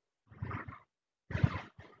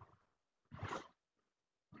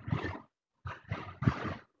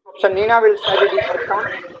 So Nina will study the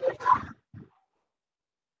count.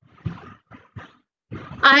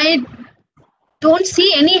 I don't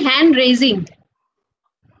see any hand raising,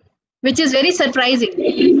 which is very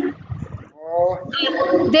surprising.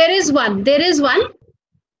 Oh, There is one. There is one.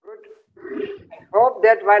 good. I hope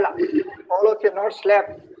that while all of you not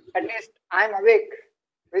slept, at least I'm awake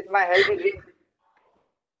with my healthy drink.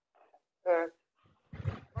 Uh,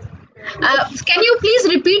 but Can you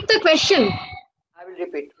please repeat the question? I will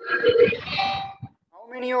repeat. How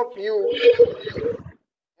many of you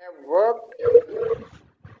have worked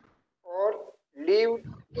or lived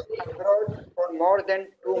abroad for more than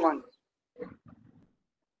 2 months?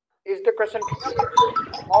 Is the question clear?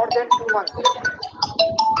 More than 2 months.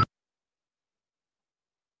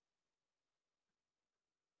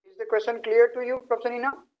 Is the question clear to you, Professor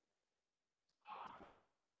Nina?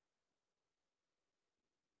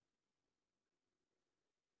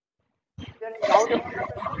 Is there any doubt about the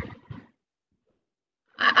question?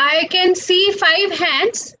 I can see 5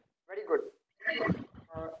 hands. Very good.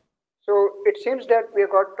 Uh, so it seems that we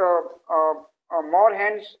got more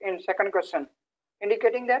hands in second question,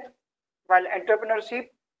 indicating that while entrepreneurship,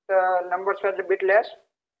 the numbers were a bit less,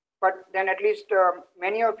 but then at least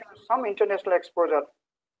many of you some international exposure.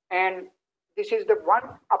 And this is the one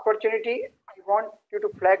opportunity I want you to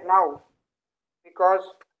flag now, because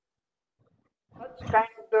such kind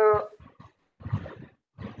of the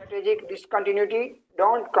strategic discontinuity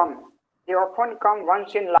don't come. They often come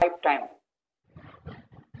once in lifetime.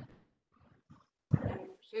 And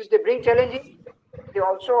since they bring challenges, they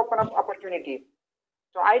also open up opportunity.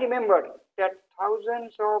 So I remember that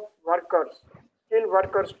thousands of workers, skilled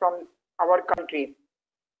workers from our country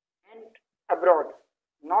and abroad,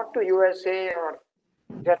 not to USA or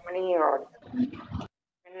Germany or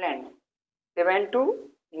Finland. They went to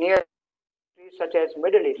near countries such as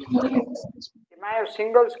Middle East. They may have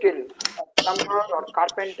single skill, a plumber or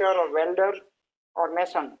carpenter or welder or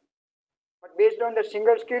mason. But based on the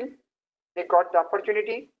single skill, they got the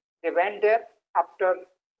opportunity. They went there after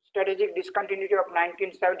strategic discontinuity of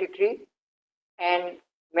 1973, and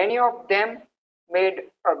many of them made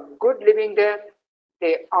a good living there.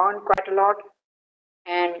 They earned quite a lot,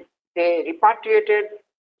 and they repatriated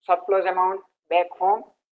surplus amount back home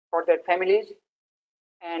for their families,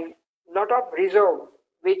 and lot of reserve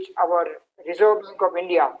which our Reserve Bank of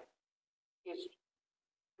India is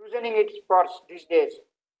loosening its purse these days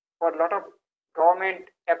for a lot of government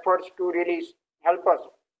efforts to really help us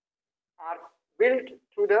are built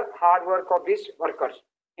through the hard work of these workers,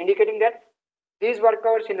 indicating that these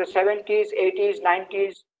workers in the 70s, 80s,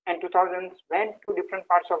 90s, and 2000s went to different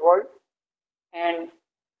parts of the world, and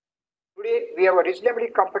today we have a reasonably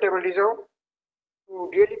comfortable reserve to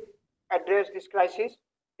really address this crisis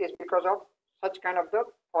is because of such kind of the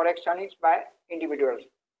forex earnings by individuals.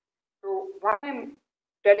 So why I'm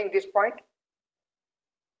telling this point,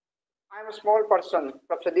 I'm a small person.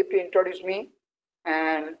 Professor Deepti introduced me,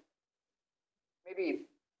 and maybe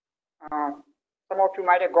uh, some of you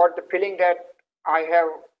might have got the feeling that I have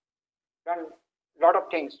done a lot of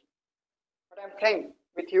things. But I'm saying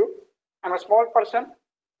with you, I'm a small person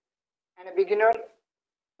and a beginner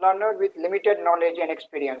learner with limited knowledge and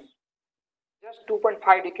experience. Just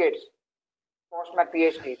 2.5 decades post my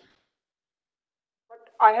PhD. But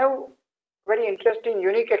I have very interesting,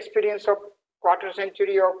 unique experience of quarter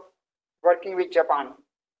century of working with Japan.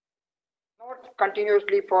 Not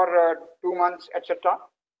continuously for 2 months, etc.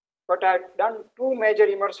 But I've done two major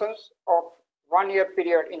immersions of 1 year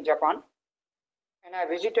period in Japan, and I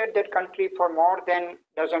visited that country for more than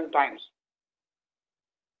dozen times.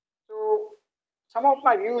 So some of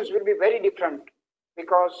my views will be very different,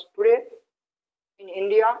 because today in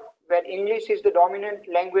India, where English is the dominant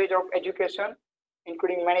language of education,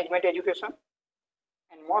 including management education,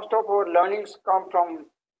 and most of our learnings come from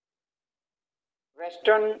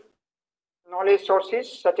Western knowledge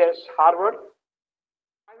sources such as Harvard,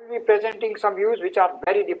 I will be presenting some views which are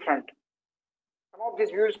very different. Some of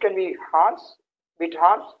these views can be harsh, bit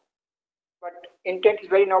harsh, but intent is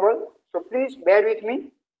very noble. So please bear with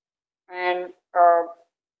me, and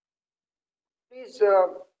please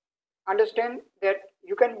understand that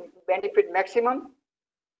you can benefit maximum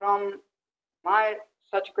from my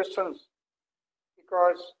such questions,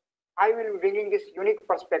 because I will be bringing this unique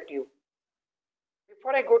perspective.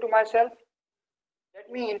 Before I go to myself, let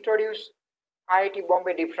me introduce IIT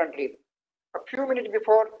Bombay differently. A few minutes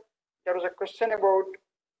before, there was a question about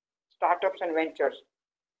startups and ventures.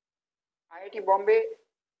 IIT Bombay,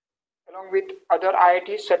 along with other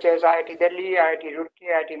IITs such as IIT Delhi, IIT Roorkee,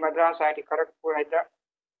 IIT Madras, IIT Kharagpur,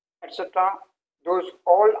 etc., those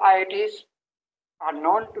all IITs are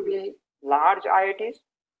known to be large IITs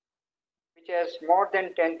which has more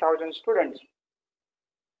than 10,000 students.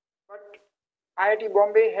 But IIT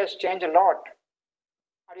Bombay has changed a lot.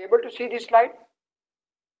 Are you able to see this slide?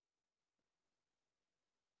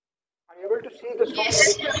 Are you able to see the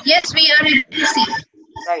Yes, we are able to see.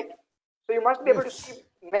 Right. So you must be able to see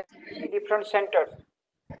Yes. many different centers,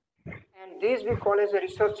 and these we call as the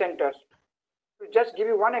research centers. To just give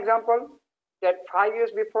you one example, that 5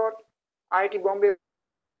 years before, IIT Bombay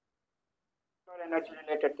solar energy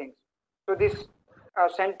related things. So this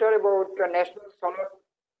center about National Solar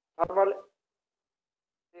Thermal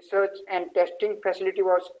Research and Testing Facility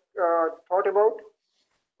was thought about,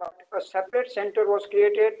 but a separate center was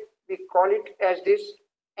created. We call it as this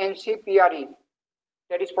NCPRE,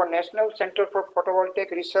 that is for National Center for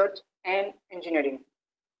Photovoltaic Research and Engineering.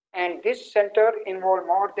 And this center involved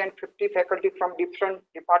more than 50 faculty from different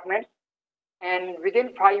departments. And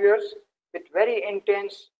within 5 years, with very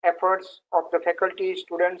intense efforts of the faculty,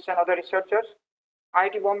 students, and other researchers,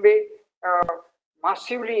 IIT Bombay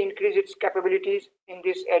massively increased its capabilities in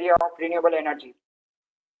this area of renewable energy.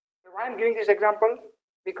 So why I'm giving this example?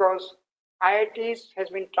 Because IITs has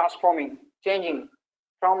been transforming, changing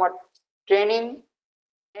from a training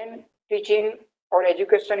and teaching or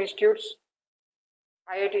education institutes.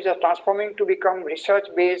 IITs are transforming to become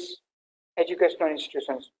research-based educational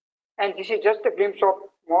institutions. And this is just a glimpse of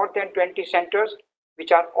more than 20 centers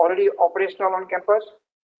which are already operational on campus,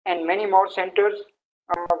 and many more centers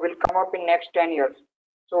will come up in next 10 years.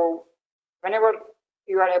 So whenever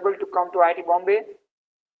you are able to come to IIT Bombay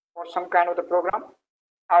for some kind of the program,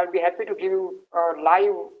 I will be happy to give you a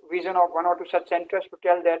live vision of one or two such centers to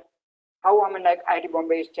tell that how IIT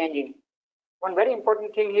Bombay is changing. One very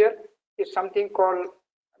important thing here is something called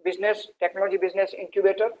technology business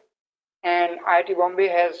incubator, and IIT Bombay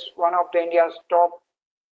has one of the India's top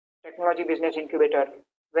technology business incubator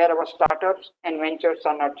where our startups and ventures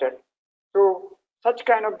are nurtured. So such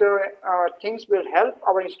kind of the things will help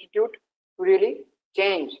our institute to really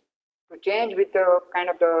change, with the kind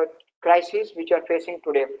of the crisis which are facing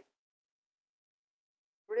today.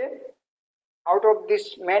 Today, out of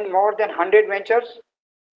this more than 100 ventures,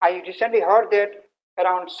 I recently heard that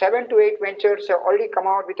around 7 to 8 ventures have already come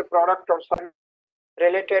out with a product or service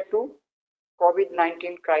related to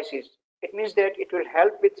COVID-19 crisis. It means that it will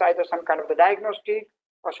help with either some kind of the diagnostic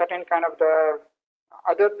or certain kind of the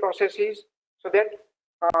other processes, so that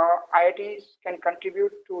IITs can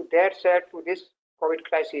contribute to their share to this COVID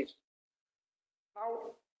crisis.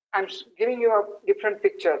 Now, I'm giving you a different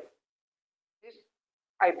picture. This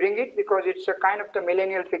I bring it because it's a kind of the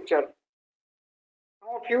millennial picture.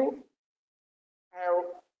 Some of you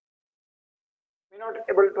may not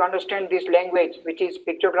able to understand this language, which is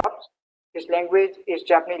pictographs. This language is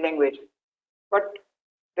Japanese language, but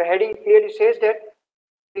the heading clearly says that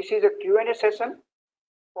this is a Q&A session.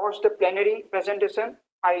 Post the plenary presentation,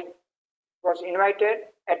 I was invited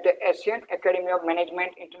at the Asian Academy of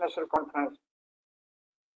Management International Conference.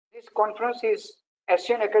 This conference is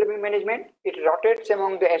Asian Academy of Management. It rotates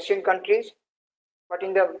among the Asian countries, but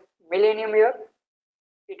in the millennium year,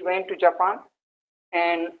 it went to Japan,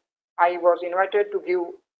 and I was invited to give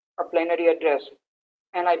a plenary address.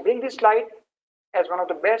 And I bring this slide as one of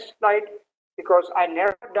the best slides because I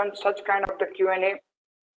never done such kind of the Q&A,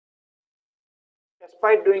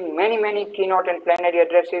 despite doing many keynote and plenary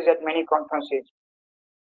addresses at many conferences.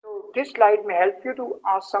 So this slide may help you to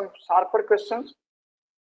ask some sharper questions,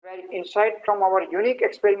 where insight from our unique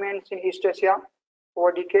experiments in East Asia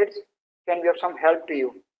over decades can be of some help to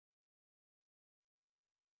you.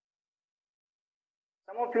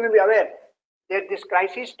 Some of you may be aware that this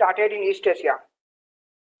crisis started in East Asia,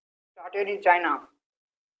 started in China,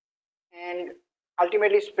 and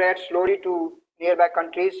ultimately spread slowly to nearby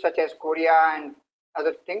countries such as Korea and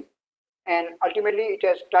other things. And ultimately it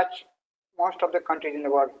has touched most of the countries in the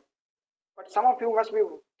world. But some of you must be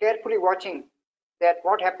carefully watching that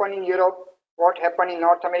what happened in Europe, what happened in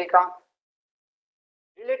North America.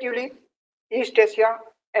 Relatively, East Asia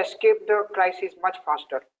escaped the crisis much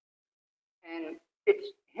faster. And it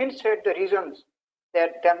hints at the reasons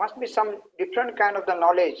that there must be some different kind of the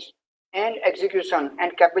knowledge and execution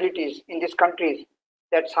and capabilities in these countries,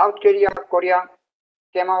 that South Korea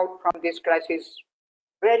came out from this crisis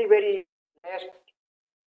very less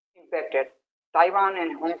impacted. Taiwan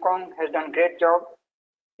and Hong Kong has done great job.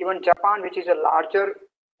 Even Japan, which is a larger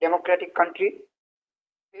democratic country,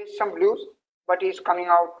 faced some blues, but is coming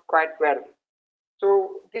out quite well.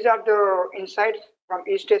 So these are the insights from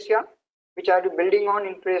East Asia, which I will be building on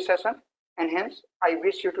in today's session, and hence I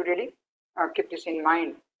wish you to really keep this in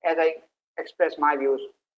mind as I express my views.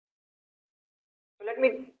 So let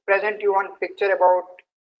me present you one picture about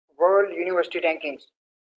world university rankings.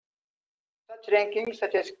 Such rankings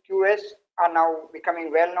such as QS are now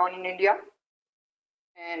becoming well known in India,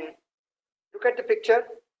 And look at the picture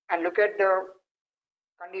and look at the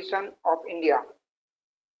condition of India.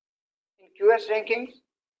 In QS rankings,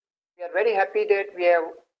 we are very happy that we have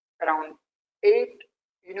around 8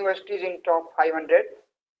 universities in top 500,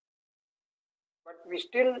 but we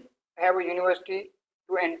still have a university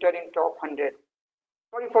to enter in top 100.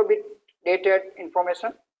 Sorry for bit dated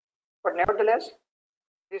information, but nevertheless,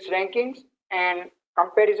 these rankings and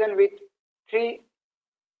comparison with 3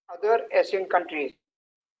 other Asian countries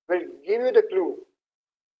will give you the clue.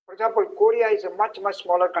 For example, Korea is a much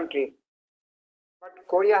smaller country, but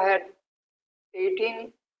Korea had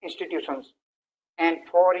 18 institutions and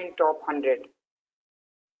 4 in top 100.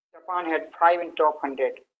 Japan had 5 in top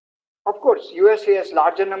 100. Of course, USA has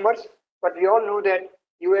larger numbers, but we all know that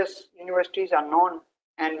US universities are known,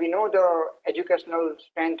 and we know the educational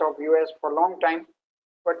strength of US for a long time,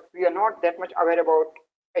 but we are not that much aware about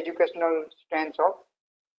educational strengths of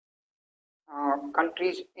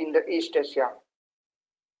countries in the East Asia.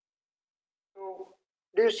 So,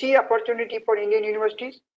 do you see opportunity for Indian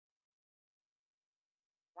universities?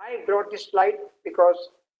 Why I brought this slide? Because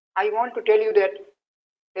I want to tell you that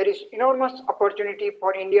there is enormous opportunity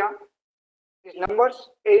for India. These numbers,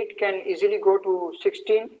 8 can easily go to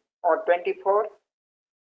 16 or 24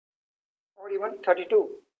 or even 32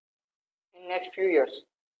 in next few years.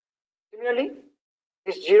 Similarly,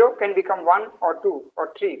 this 0 can become 1 or 2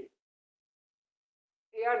 or 3.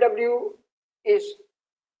 ARW is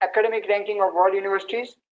academic ranking of world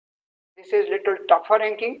universities. This is little tougher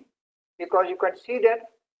ranking because you can see that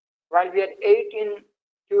while we had 8 in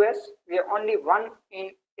QS, we have only 1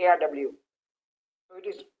 in ARW. So it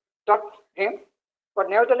is tough game, but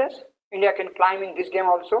nevertheless, India can climb in this game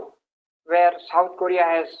also, where South Korea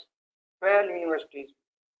has 12 universities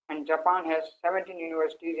and Japan has 17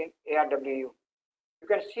 universities in ARWU. You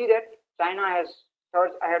can see that China has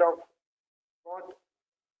surged ahead of both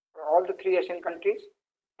all the 3 Asian countries,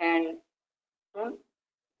 and soon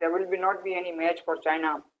there will not be any match for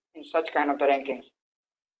China in such kind of the rankings.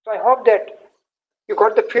 So I hope that you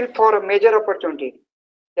got the feel for a major opportunity,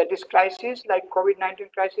 that this crisis like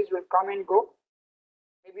COVID-19 crisis will come and go.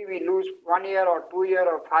 Maybe we lose 1 year or 2 years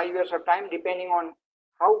or 5 years of time depending on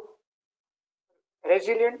how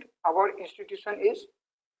resilient our institution is.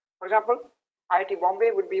 For example, IIT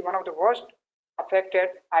Bombay would be one of the worst affected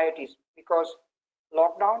IITs because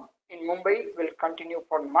lockdown in Mumbai will continue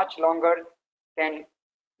for much longer than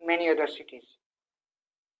many other cities.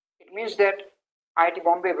 It means that IIT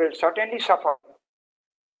Bombay will certainly suffer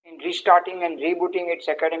in restarting and rebooting its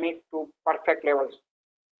academic to perfect levels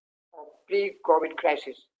of pre-COVID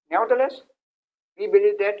crisis. Nevertheless, we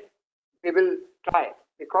believe that we will try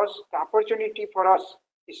because the opportunity for us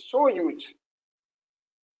is so huge.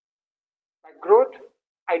 By growth,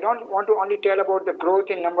 I don't want to only tell about the growth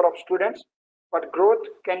in number of students, but growth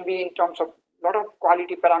can be in terms of a lot of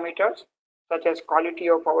quality parameters, such as quality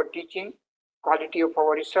of our teaching, quality of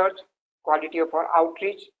our research, quality of our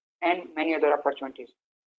outreach, and many other opportunities.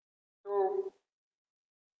 So,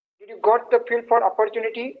 did you got the feel for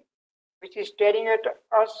opportunity which is staring at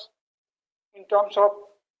us in terms of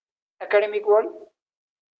academic world?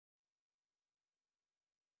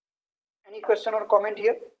 Any question or comment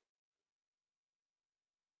here?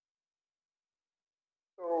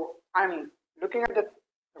 So I'm looking at the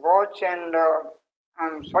watch, and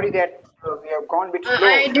I'm sorry that we have gone a bit slow.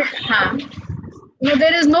 No,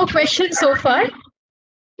 there is no question so far.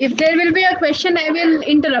 If there will be a question, I will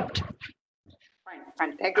interrupt.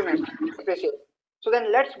 Fine. Thank you, ma'am. Appreciate it. So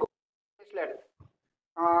then let's go to case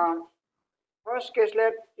lab. First case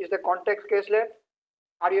lab is the context case lab.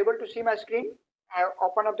 Are you able to see my screen? I have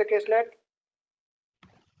opened up the case lab.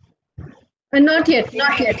 Not yet.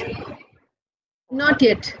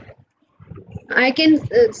 I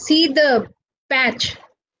can see the patch.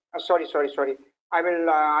 Sorry. I will.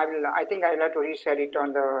 I think I'll have to reset it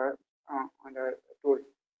on the tool.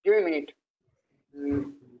 Give me a minute.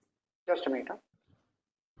 Just a minute.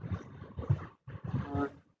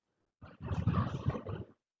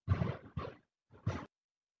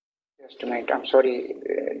 Just a minute. I'm sorry.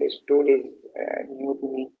 This tool is new to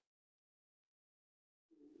me.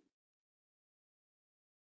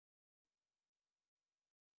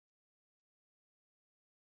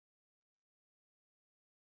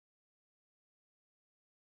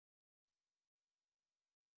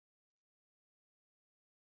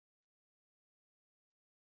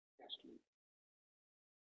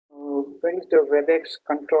 Where is the WebEx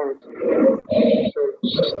control?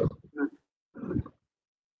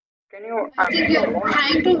 Can you? I think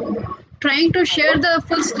you're trying to share the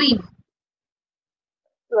full screen.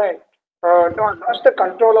 Right. No, that's the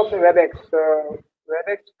control of the WebEx.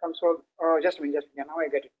 WebEx console. Just a minute. Now I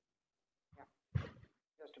get it. Yeah.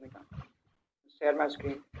 Just a minute. Share my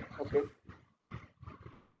screen. Okay.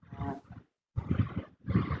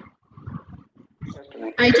 Just a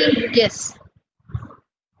minute. I think yes.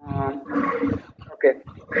 Okay.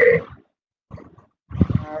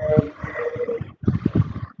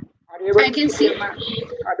 Are you able I to can see see. my,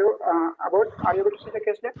 are you able to see the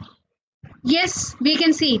case lab? Yes, we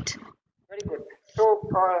can see it. Very good. So,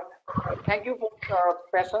 thank you for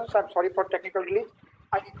patience. I'm sorry for technical glitch.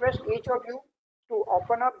 I request each of you to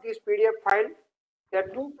open up this PDF file. There are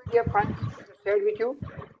two PDF files shared with you.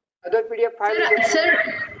 Other PDF file is about, Sir,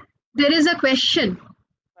 there is a question.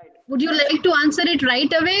 right. Would you like to answer it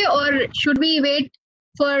right away, or should we wait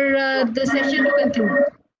for the session to conclude?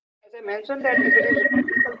 As I mentioned that if it is a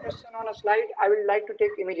technical question on a slide, I would like to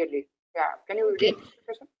take immediately. Yeah. Can you Okay. read the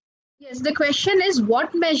question? Yes, the question is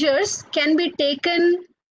what measures can be taken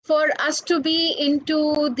for us to be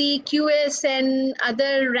into the QS and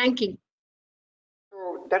other ranking?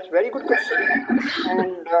 So that's very good question,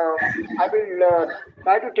 and I will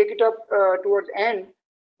try to take it up towards end.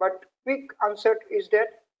 But quick answer is that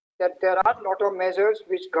there are a lot of measures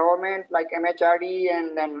which government like MHRD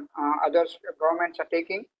and then other governments are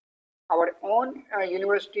taking. Our own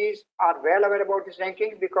universities are well aware about this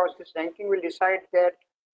ranking because this ranking will decide that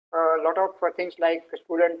a lot of things like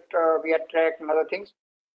student via track and other things.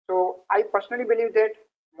 So I personally believe that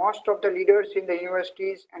most of the leaders in the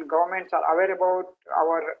universities and governments are aware about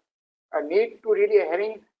our need to really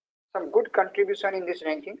having some good contribution in this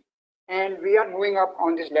ranking, and we are moving up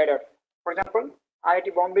on this ladder. For example,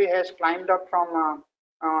 IIT Bombay has climbed up from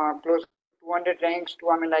close to 200 ranks to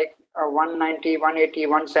 190, 180,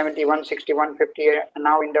 170, 160, 150, and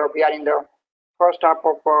now we are in the first half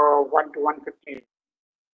of 1 to 150.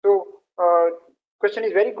 So, question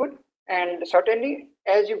is very good, and certainly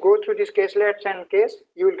as you go through these caselets and case,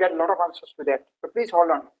 you will get a lot of answers to that. So please hold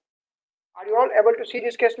on. Are you all able to see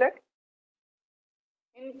this caselet?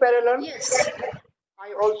 In parallel, Yes.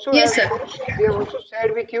 I also Yes, have sir. we have also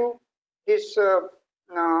shared with you this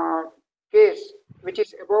case, which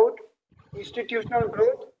is about institutional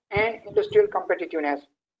growth and industrial competitiveness.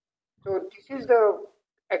 So this is the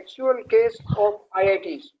actual case of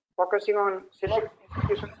IITs, focusing on select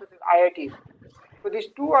institutions such as IITs. So these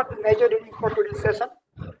two are the major readings for today's session.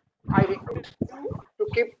 I request you to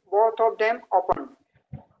keep both of them open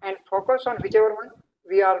and focus on whichever one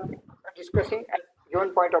we are discussing at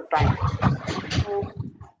given point of time. So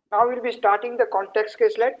now we'll be starting the context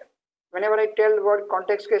caselet. Whenever I tell the word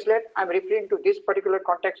context caselet, I'm referring to this particular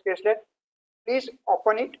context caselet. Please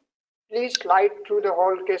open it. Please slide through the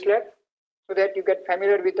whole caselet so that you get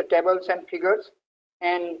familiar with the tables and figures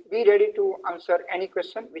and be ready to answer any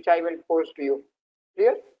question which I will pose to you.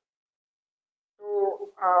 Clear?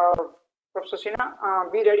 So, Professor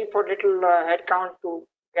Sinha, be ready for little head count to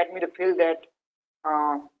get me the feel that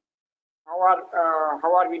how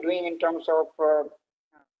are we doing in terms of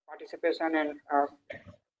participation and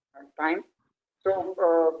time.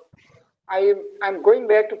 So I'm going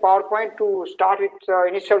back to PowerPoint to start with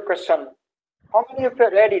initial question. How many of you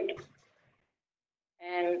read it?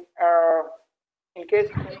 And in case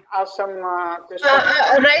I ask some questions.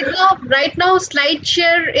 Right now, slide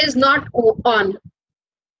share is not on.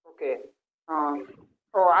 Okay. I'm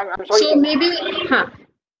sorry. So maybe,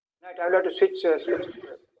 Right, I will have to switch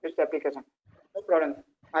the application. No problem.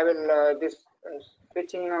 I will this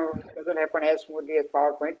switching doesn't happen as smoothly as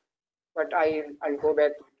PowerPoint, but I'll go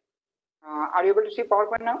back. Are you able to see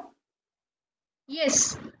PowerPoint now?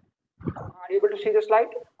 yes. Are you able to see the slide?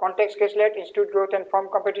 Context caselet, institute growth and firm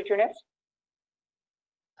competitiveness.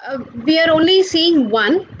 We are only seeing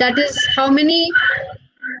one. That is how many.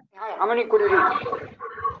 How many could you read?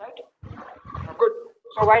 Right. Good.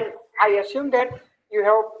 So while I assume that you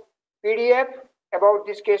have PDF about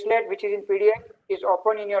this caselet, which is in PDF, is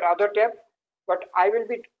open in your other tab, but I will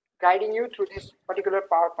be guiding you through this particular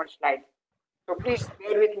PowerPoint slide. So please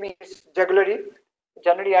bear with me this jugglery.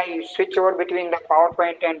 Generally, I switch over between the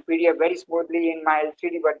PowerPoint and PDF very smoothly in my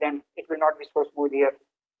LCD, but then it will not be so smooth here.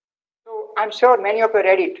 So I'm sure many of you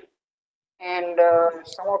read it, and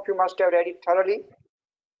some of you must have read it thoroughly.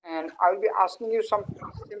 And I'll be asking you some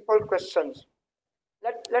simple questions.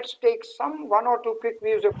 Let's take one or two quick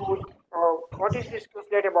views about what is this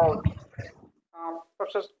caselet about.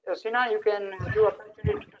 Professor Sinha, you can give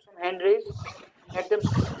opportunity to some hand raise. Let them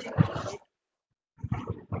speak.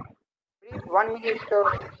 Brief 1 minute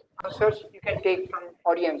answers you can take from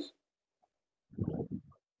audience.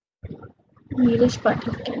 Neeraj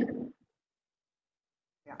Pathak.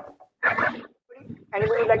 Yeah.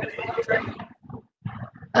 Anybody like to say?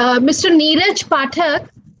 Mr. Neeraj Pathak.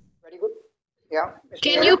 Very good. Yeah. Mr.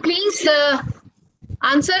 Can you Neeraj, please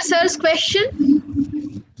answer sir's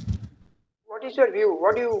question? what is your view?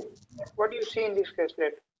 What do you see in this case?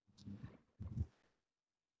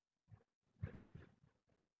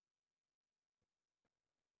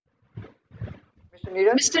 Mr.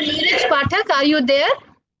 Neeraj? Mr. Neeraj Pathak, are you there?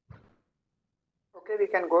 Okay, we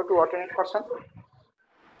can go to alternate person.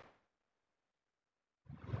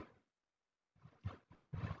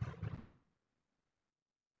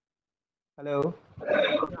 Hello.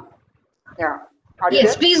 Yeah. Are you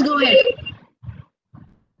Yes, there? please go ahead.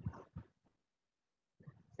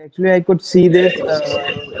 Actually, I could see this.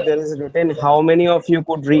 There is written how many of you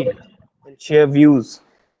could read and share views.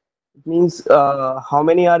 It means how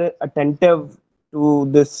many are attentive to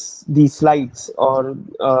these slides or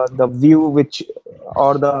the view which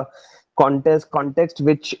or the context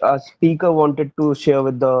which a speaker wanted to share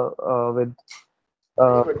with Very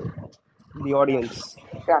uh, good. the Yeah. audience.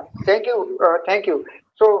 Yeah. Thank you. Thank you.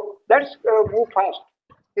 So let's move fast.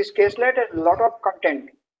 This caselet has a lot of content.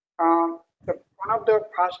 One of the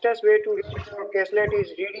fastest way to read the caselet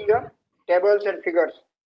is reading the tables and figures.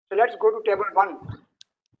 So let's go to table one.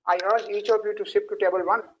 I urge each of you to shift to table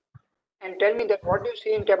one and tell me that what do you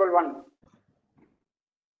see in table one?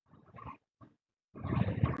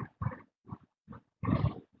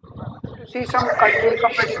 To see some country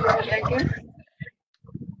competitiveness ranking.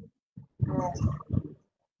 So,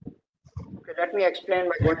 okay, let me explain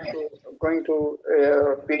by going to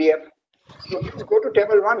PDF. So please go to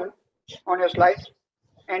table one on your slides,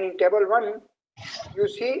 and in table one you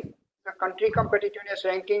see the country competitiveness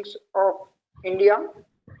rankings of India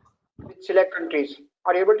with select countries.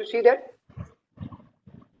 Are you able to see that?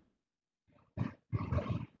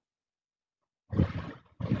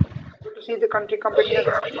 Able to see the country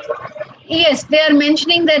competitiveness rankings? Yes, they are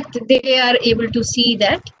mentioning that they are able to see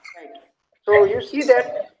that. Right. So you see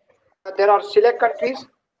that there are select countries.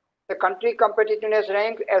 The country competitiveness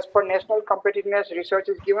rank as per national competitiveness research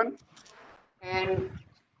is given, and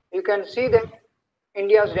you can see that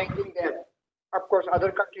India's ranking there. Of course,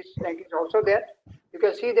 other countries' ranking is also there. You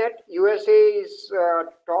can see that USA is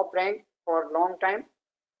top rank for a long time.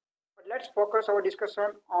 But let's focus our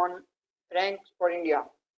discussion on ranks for India.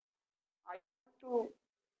 I want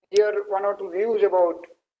to hear one or two views about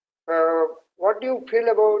what do you feel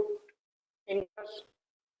about India's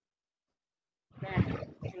rank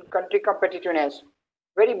in country competitiveness.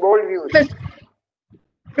 Very bold views.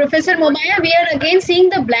 Professor Momaya, we are again seeing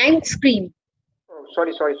the blank screen. Oh,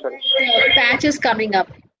 sorry. Patch is coming up.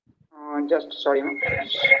 Just sorry, ma'am.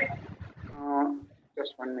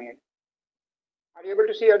 Just 1 minute. Are you able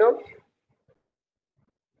to see Adobe?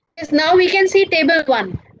 Yes, now we can see table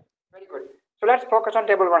one. Very good. So let's focus on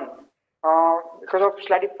table one. Because of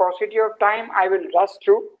slightly paucity of time, I will rush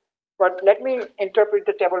through, but let me interpret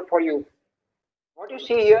the table for you. What you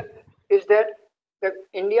see here is that the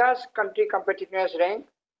India's country competitiveness rank,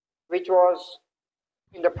 which was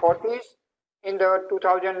in the 40s in the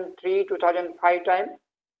 2003-2005 time,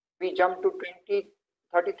 we jumped to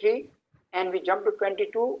 2033 and we jumped to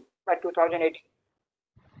 22 by 2018.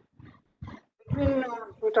 Between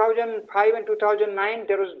 2005 and 2009,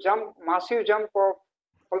 there was massive jump of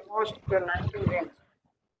almost 19 ranks.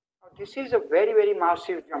 Now, this is a very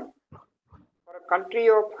massive jump for a country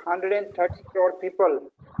of 130 crore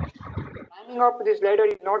people. Climbing up this ladder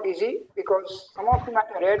is not easy because some of you might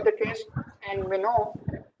have read the case and may know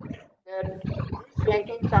that these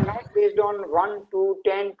rankings are not based on 1, 2,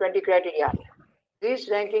 10, 20 criteria. These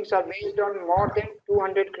rankings are based on more than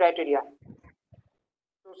 200 criteria.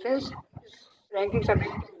 So since these rankings are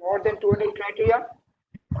based on more than 200 criteria,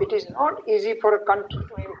 it is not easy for a country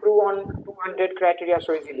to improve on 200 criteria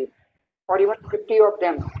so easily, or even 50 of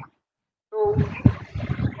them. So this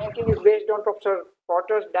ranking is based on Professor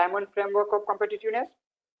Porter's diamond framework of competitiveness.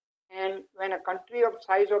 And when a country of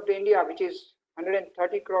size of the India, which is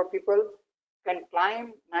 130 crore people, can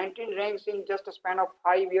climb 19 ranks in just a span of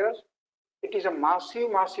 5 years, it is a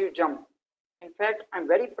massive jump. In fact, I'm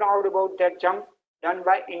very proud about that jump done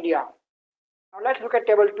by India. Now let's look at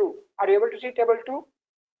table 2. Are you able to see table 2?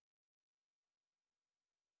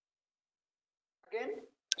 Again,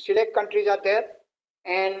 select countries are there,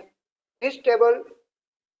 and this table,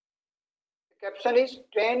 the caption is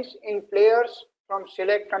trends in players from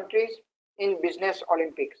select countries in business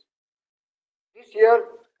Olympics. This year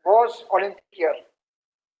was Olympic year,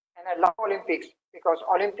 and I love Olympics because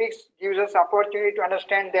Olympics gives us opportunity to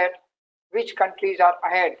understand that which countries are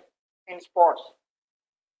ahead in sports.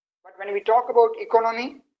 But when we talk about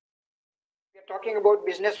economy, we are talking about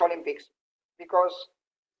business Olympics because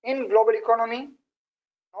in global economy,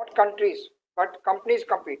 not countries, but companies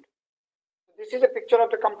compete. This is a picture of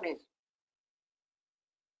the companies.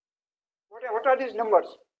 What are these numbers?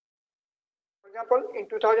 For example, in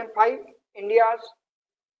 2005, India's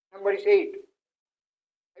number is 8.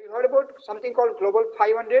 Have you heard about something called Global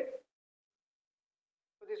 500?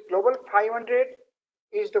 So this Global 500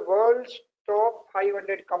 is the world's top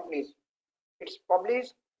 500 companies. It's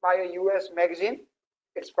published by a US magazine.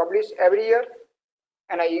 It's published every year,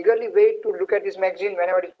 and I eagerly wait to look at this magazine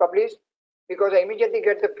whenever it's published, because I immediately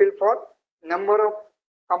get the feel for number of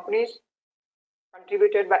companies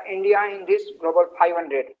contributed by India in this Global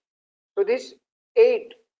 500. So this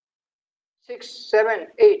 8, 6, 7,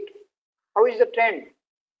 8, how is the trend?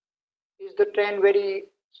 Is the trend very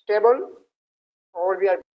stable, or we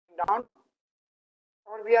are down,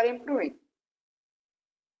 or we are improving?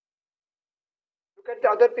 Look at the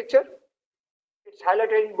other picture. It's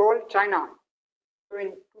highlighted in bold, China. So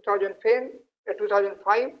in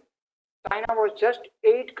 2005, China was just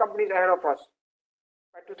 8 companies ahead of us.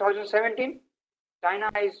 By 2017,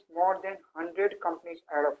 China is more than 100 companies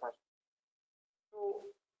ahead of us. So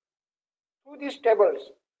through these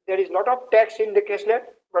tables, there is a lot of text in the caselet,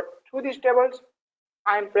 but through these tables,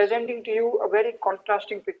 I am presenting to you a very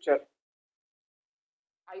contrasting picture.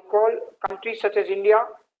 I call countries such as India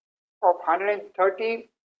of 130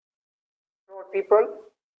 crore people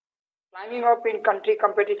climbing up in country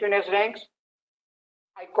competitiveness ranks.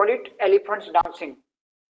 I call it elephants dancing,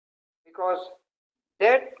 because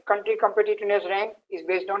that country competitiveness rank is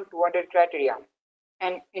based on 200 criteria,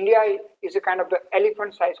 and India is a kind of the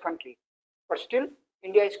elephant-sized country, but still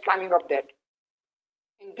India is climbing up that.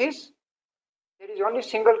 In this, there is only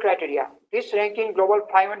single criteria. This ranking Global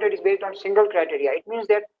 500 is based on single criteria. It means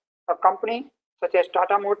that a company such as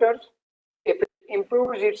Tata Motors, if it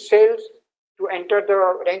improves its sales to enter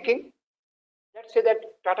the ranking, let's say that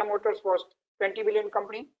Tata Motors was 20 billion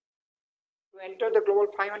company. To enter the Global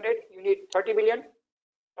 500, you need 30 billion.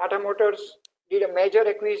 Tata Motors did a major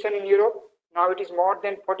acquisition in Europe. Now it is more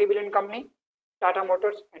than 40 billion company. Tata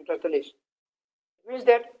Motors enters the list. It means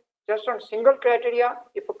that just on single criteria,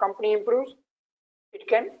 if a company improves, it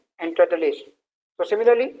can enter the list. So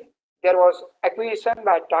similarly, there was acquisition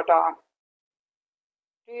by Tata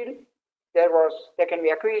Steel. There can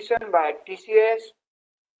be acquisition by TCS.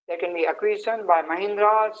 There can be acquisition by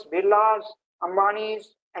Mahindras, Birlas, Ambanis,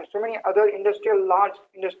 and so many other large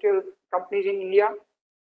industrial companies in India.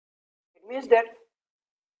 It means that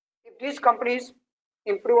if these companies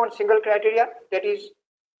improve on single criteria, that is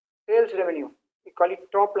sales revenue, we call it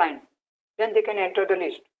top line, then they can enter the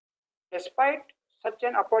list. Despite such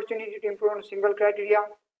an opportunity to improve on single criteria,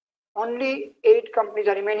 only 8 companies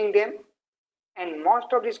are remaining them, and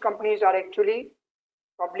most of these companies are actually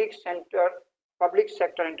public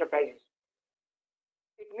sector enterprises.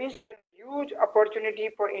 It means a huge opportunity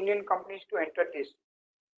for Indian companies to enter this.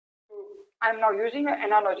 So I am now using an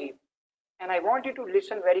analogy, and I want you to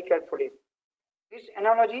listen very carefully. This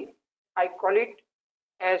analogy, I call it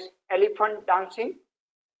as elephant dancing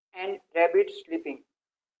and rabbit sleeping.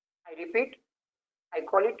 I repeat, I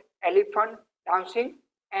call it elephant dancing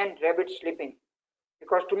and rabbit sleeping,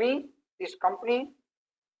 because to me, this company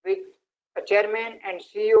with a chairman and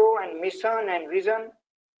CEO and mission and vision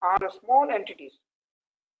are small entities.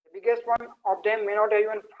 The biggest one of them may not have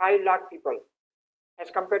even 5 lakh people as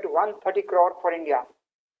compared to 130 crore for India.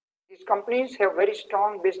 These companies have very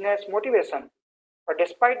strong business motivation, but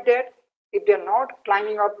despite that, if they are not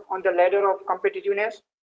climbing up on the ladder of competitiveness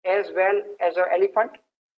as well as an elephant,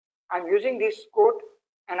 I'm using this quote,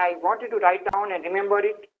 and I want you to write down and remember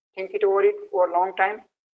it, think it over a long time,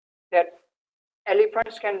 that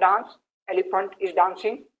elephants can dance, elephant is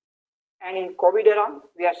dancing, and in COVID era,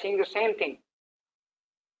 we are seeing the same thing.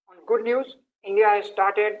 On good news, India has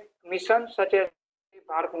started missions such as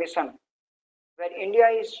Bharat Mission, where India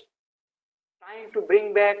is trying to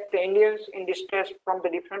bring back the Indians in distress from the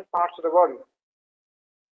different parts of the world.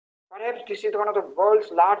 Perhaps this is one of the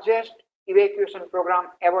world's largest evacuation program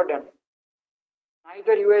ever done.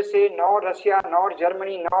 Neither USA, nor Russia, nor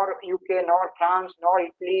Germany, nor UK, nor France, nor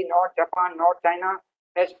Italy, nor Japan, nor China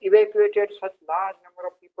has evacuated such large number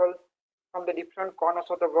of people from the different corners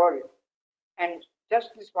of the world. And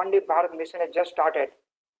just this one day Bharat mission has just started.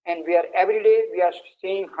 And every day we are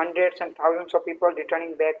seeing hundreds and thousands of people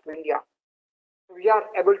returning back to India. So we are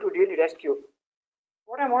able to really rescue.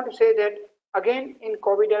 What I want to say that again in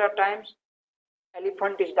COVID era times,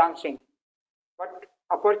 elephant is dancing. But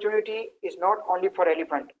opportunity is not only for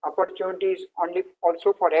elephant, opportunity is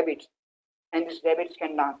also for rabbits, and these rabbits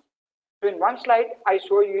can dance. So in one slide, I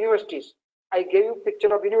show you universities. I gave you a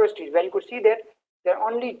picture of universities where you could see that there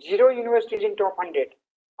are only 0 universities in top 100,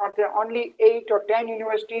 or there are only 8 or 10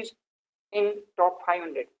 universities in top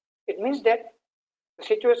 500. It means that the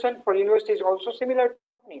situation for universities is also similar to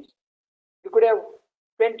companies. You could have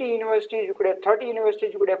 20 universities, you could have 30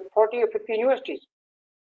 universities, you could have 40 or 50 universities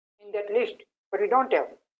in that list, but we don't have.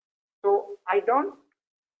 So I don't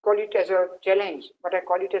call it as a challenge, but I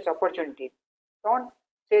call it as opportunity. Don't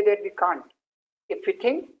say that we can't. If we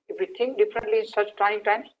think differently in such trying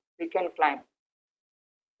times, we can climb.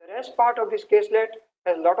 The rest part of this caselet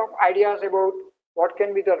has a lot of ideas about what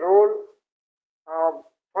can be the role.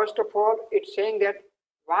 First of all, it's saying that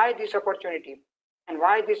why this opportunity and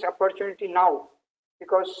why this opportunity now,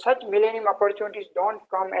 because such millennium opportunities don't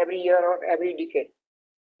come every year or every decade.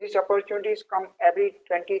 These opportunities come every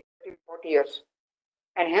 20, 30, 40 years.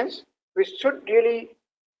 And hence, we should really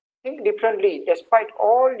think differently despite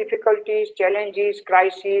all difficulties, challenges,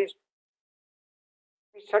 crises.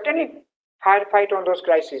 We certainly firefight on those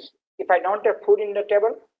crises. If I don't have food in the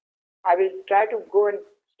table, I will try to go and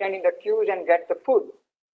stand in the queues and get the food.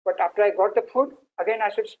 But after I got the food, again I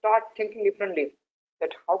should start thinking differently. That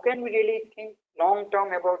how can we really think long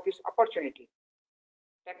term about this opportunity?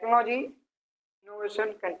 Technology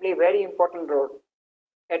innovation can play a very important role.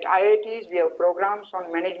 At IITs, we have programs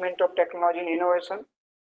on management of technology and innovation.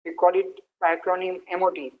 We call it by acronym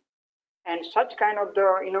MOT. And such kind of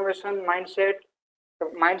the innovation mindset, the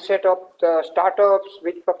mindset of the startups,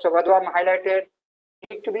 which Professor Wadhwa highlighted,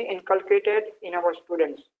 need to be inculcated in our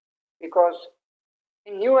students. Because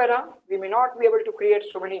in new era, we may not be able to create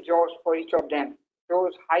so many jobs for each of them.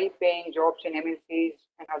 Those high-paying jobs in MNCs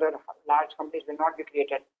and other large companies will not be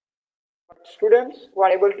created. But students who are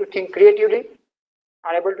able to think creatively,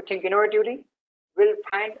 are able to think innovatively, will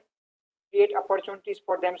create opportunities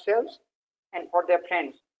for themselves and for their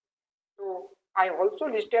friends. So I also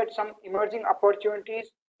listed some emerging opportunities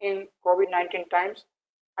in COVID-19 times.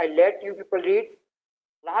 I let you people read.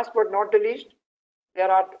 Last but not the least, there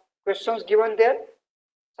are questions given there.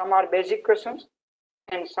 Some are basic questions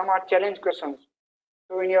and some are challenge questions.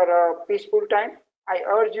 So in your peaceful time, I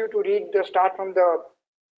urge you to read the start from the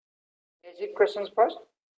basic questions first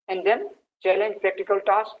and then challenge practical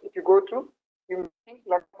tasks. If you go through, you will think a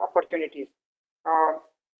lot of opportunities.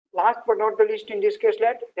 Last but not the least, in this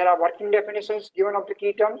caselet, there are working definitions given of the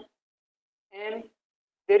key terms, and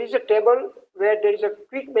there is a table where there is a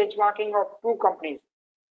quick benchmarking of two companies.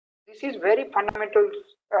 This is very fundamental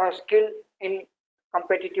skill in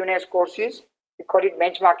competitiveness courses. We call it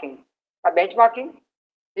benchmarking. Benchmarking,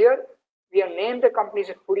 here we have named the companies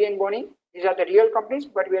as Puri and Boni. These are the real companies,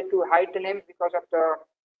 but we have to hide the names because of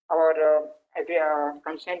our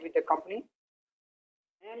consent with the company.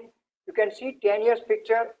 And you can see 10 years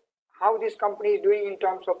picture how this company is doing in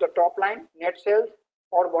terms of the top line, net sales,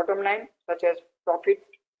 or bottom line, such as profit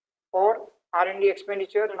or R&D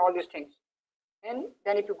expenditure and all these things. And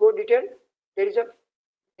then if you go detail, there is a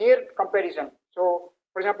near comparison. So,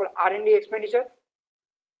 for example, R&D expenditure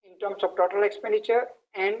in terms of total expenditure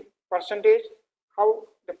and percentage, how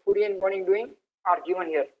the Puri and Boni doing are given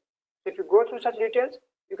here. So if you go through such details,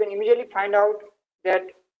 you can immediately find out that,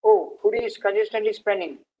 oh, Puri is consistently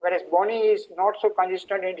spending, whereas Boni is not so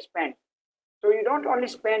consistent in spend. So you don't only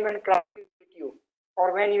spend when crisis hit you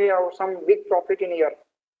or when you have some big profit in a year.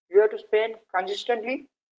 You have to spend consistently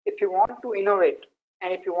if you want to innovate.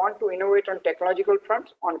 And if you want to innovate on technological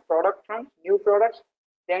fronts, on product fronts, new products,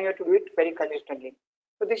 then you have to do it very consistently.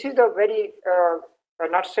 So this is the very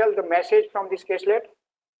nutshell, the message from this caselet.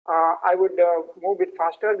 I would move a bit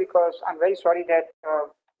faster because I'm very sorry that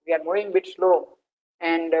we are moving a bit slow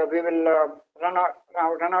and we will run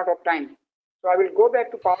out of time. So I will go back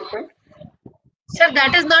to PowerPoint. Sir,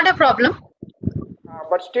 that is not a problem.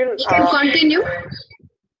 But still, You can continue.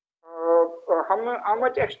 how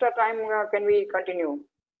much extra time can we continue?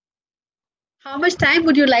 How much time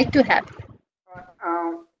would you like to have?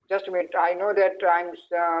 Just a minute. I know that I'm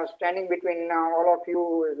standing between all of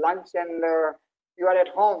you lunch and you are at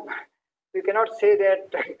home. You cannot say that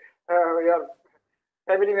your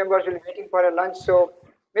family members will be waiting for a lunch. So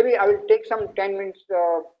maybe I will take some 10 minutes,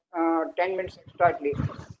 10 minutes extra at least.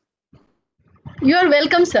 You are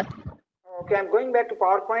welcome, sir. Okay, I'm going back to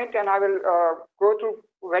PowerPoint and I will go through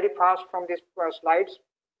very fast from these slides.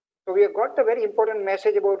 So we have got the very important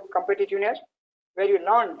message about competitiveness, where you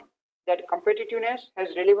learned that competitiveness has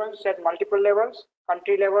relevance at multiple levels: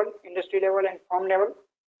 country level, industry level, and firm level.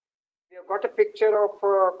 We have got a picture of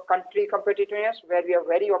country competitiveness, where we have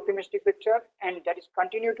very optimistic picture, and that is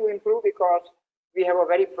continue to improve because we have a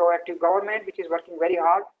very proactive government which is working very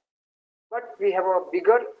hard. But we have a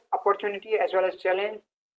bigger opportunity as well as challenge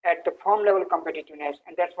at the firm level competitiveness,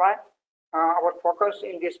 and that's why our focus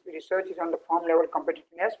in this research is on the firm level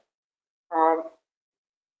competitiveness.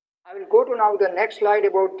 I will go to now the next slide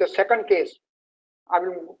about the second case. I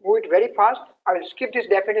will move it very fast. I will skip this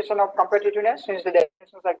definition of competitiveness since the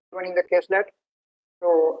are given in the caselet.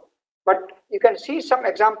 So, but you can see some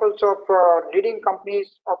examples of leading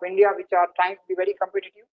companies of India which are trying to be very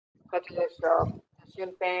competitive, such as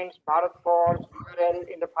Asian Paints, Bharat Forge, URL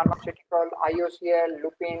in the pharmaceutical, IOCL,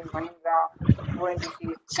 Lupin, Mahindra,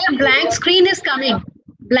 ONGC. Sir, blank screen is coming.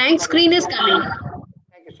 Blank screen is coming.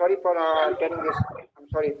 Thank you. Sorry for telling this. I'm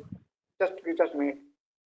sorry. Just a minute.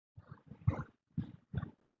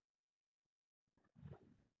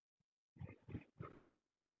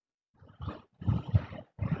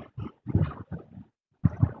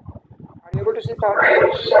 Are you able to see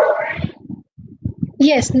PowerPoint?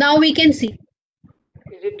 Yes, now we can see.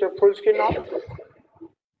 Is it full screen now?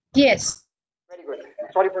 Yes. Very good.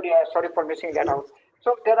 Sorry for missing that out.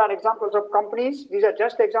 So there are examples of companies. These are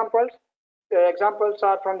just examples. The examples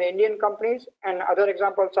are from the Indian companies, and other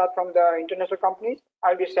examples are from the international companies.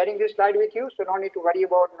 I'll be sharing this slide with you, so no need to worry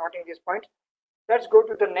about noting these points. Let's go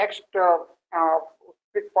to the next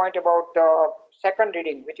quick point about the second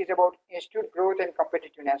reading, which is about institute growth and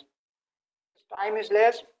competitiveness. Time is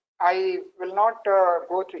less. I will not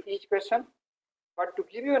go through each question, but to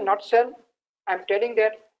give you a nutshell, I'm telling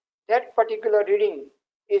that that particular reading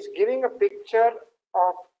is giving a picture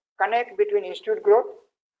of connect between institute growth.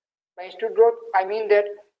 By institute growth, I mean that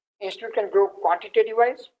institute can grow quantitative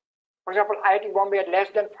wise. For example, IIT Bombay had less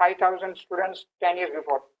than 5,000 students 10 years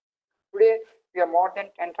before. Today, we have more than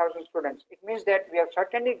 10,000 students. It means that we have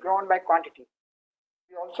certainly grown by quantity.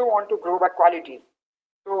 We also want to grow by quality.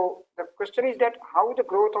 So the question is that how the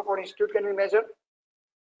growth of our institute can be measured?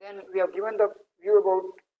 Then we have given the view about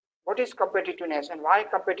what is competitiveness and why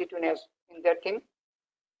competitiveness in that thing.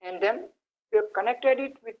 And then we have connected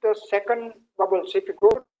it with the second bubble. So if you go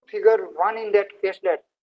to figure 1 in that caselet,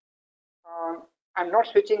 I'm not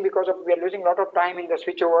switching because we are losing a lot of time in the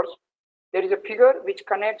switchovers. There is a figure which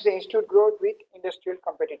connects the institute growth with industrial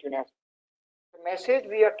competitiveness. The message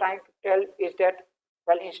we are trying to tell is that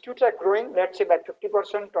while institutes are growing, let's say by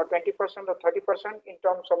 50% or 20% or 30% in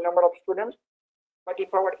terms of number of students, but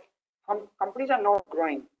if our companies are not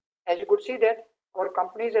growing, as you could see that our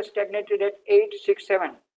companies are stagnated at 8, 6,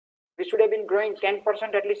 7. We should have been growing 10%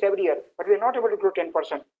 at least every year, but we are not able to grow 10%,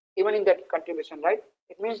 even in that contribution, right?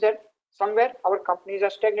 It means that somewhere our companies are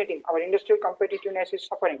stagnating, our industrial competitiveness is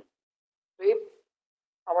suffering. So if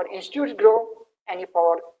our institutes grow and if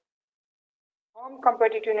our firm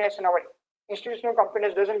competitiveness and our institutional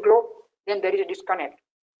competitiveness doesn't grow, then there is a disconnect.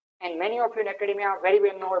 And many of you in academia very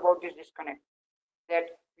well know about this disconnect, that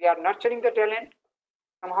we are nurturing the talent.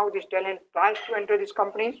 Somehow this talent tries to enter these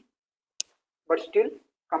companies, but still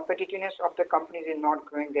competitiveness of the companies is not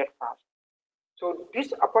growing that fast. So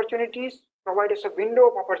these opportunities provide us a window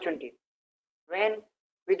of opportunity. When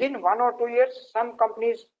within 1 or 2 years, some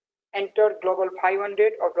companies enter global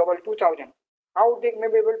 500 or global 2000. How they may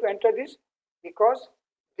be able to enter this? Because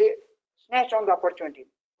they snatch on the opportunity.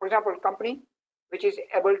 For example, company which is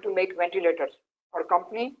able to make ventilators, or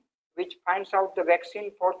company which finds out the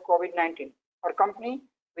vaccine for COVID-19, or company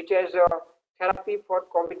which has a therapy for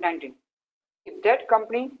COVID-19. If that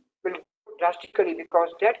company will grow drastically because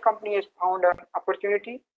that company has found an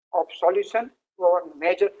opportunity of solution to our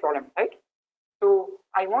major problem, right? So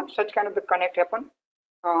I want such kind of the connect happen.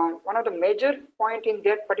 One of the major point in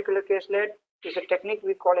that particular case is a technique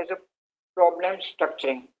we call as a problem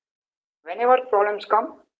structuring. Whenever problems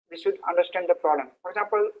come, we should understand the problem. For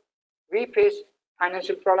example, we face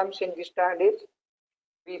financial problems in these days.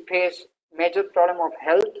 We face major problem of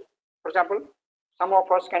health. For example, some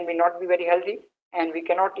of us can not be very healthy, and we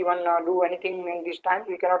cannot even do anything in this time.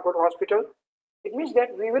 We cannot go to hospital. It means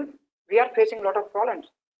that we are facing a lot of problems,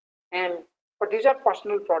 but these are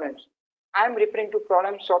personal problems. I am referring to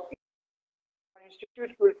problems of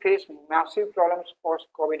institutes will face massive problems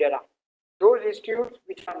post-COVID era. Those institutes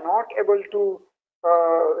which are not able to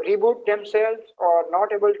reboot themselves or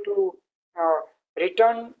not able to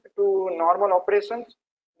return to normal operations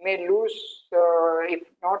may lose, if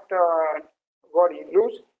not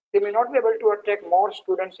lose, they may not be able to attract more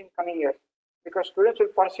students in coming years, because students will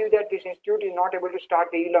perceive that this institute is not able to start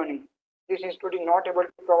the e-learning. This institute is not able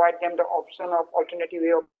to provide them the option of alternative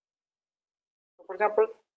way of. So for example,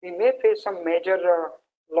 we may face some major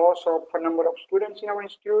loss of a number of students in our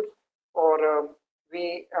institute, or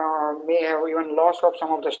we may have even loss of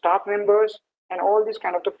some of the staff members, and all these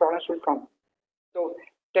kind of the problems will come. So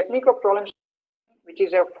technique of problem, which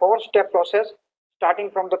is a 4-step process,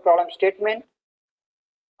 starting from the problem statement,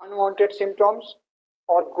 unwanted symptoms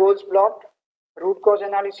or goals blocked, root cause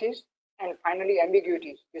analysis, and finally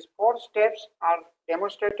ambiguities. These 4 steps are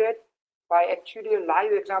demonstrated by actually a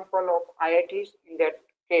live example of IITs in that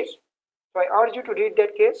case. So I urge you to read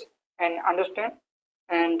that case and understand.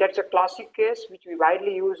 And that's a classic case which we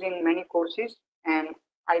widely use in many courses. And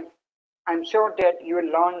I'm sure that you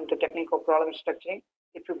will learn the technique of problem structuring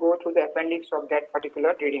if you go through the appendix of that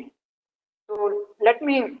particular reading. So let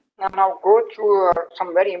me now go through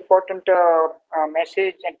some very important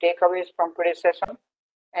message and takeaways from today's session,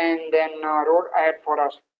 and then road ahead for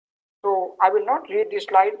us. So I will not read this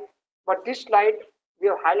slide, but this slide we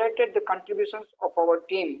have highlighted the contributions of our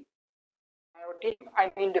team. Our team,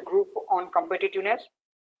 I mean the group on competitiveness.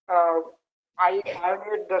 I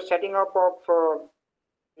highlighted the setting up of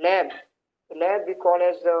lab. The lab we call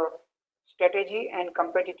as the Strategy and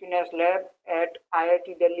Competitiveness Lab at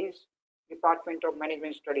IIT Delhi's Department of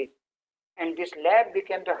Management Studies. And this lab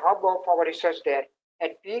became the hub of our research there.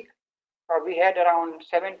 At peak, we had around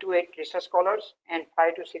 7 to 8 research scholars and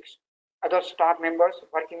 5 to 6 other staff members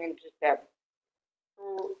working in this lab.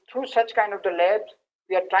 So through such kind of the labs,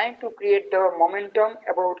 we are trying to create the momentum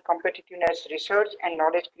about competitiveness research and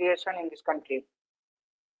knowledge creation in this country.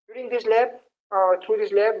 During this lab, through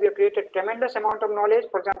this lab, we have created tremendous amount of knowledge.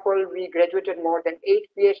 For example, we graduated more than 8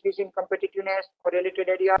 PhDs in competitiveness or related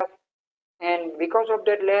areas. And because of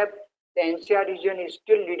that lab, the NCR region is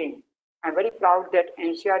still leading. I'm very proud that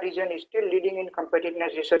NCR region is still leading in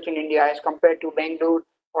competitiveness research in India as compared to Bangalore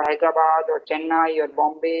or Hyderabad or Chennai or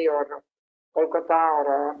Bombay or Kolkata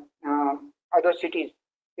or other cities.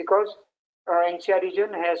 Because NCR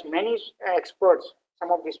region has many experts.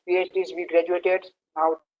 Some of these PhDs we graduated,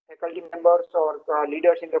 now faculty members or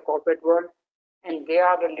leaders in the corporate world, and they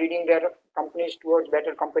are leading their companies towards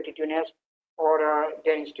better competitiveness or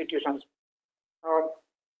their institutions.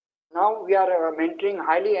 Now we are mentoring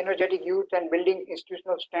highly energetic youth and building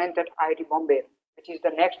institutional strength at IIT Bombay, which is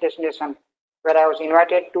the next destination where I was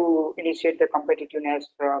invited to initiate the competitiveness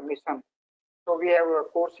mission. So we have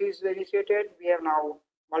courses initiated. We have now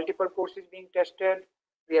multiple courses being tested.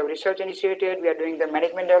 We have research initiated. We are doing the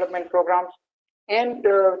management development programs. And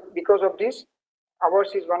because of this,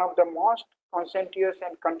 ours is one of the most conscientious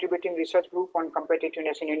and contributing research group on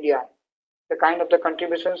competitiveness in India. The kind of the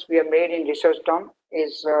contributions we have made in research term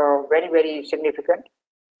is very, very significant,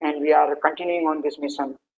 and we are continuing on this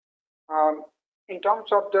mission. In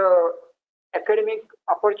terms of the academic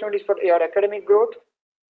opportunities for your academic growth,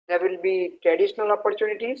 there will be traditional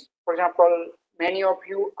opportunities. For example, many of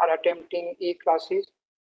you are attempting e-classes.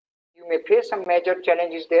 You may face some major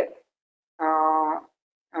challenges there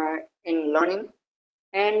in learning,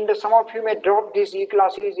 and some of you may drop these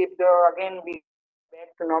e-classes if again we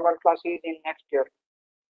back to normal classes in next year.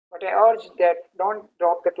 But I urge that don't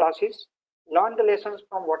drop the classes. Learn the lessons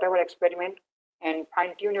from whatever experiment and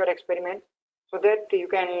fine tune your experiment so that you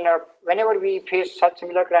can, whenever we face such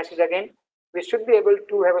similar classes again, we should be able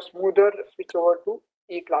to have a smoother switch over to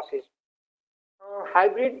e-classes.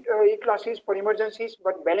 Hybrid e-classes for emergencies,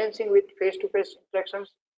 but balancing with face-to-face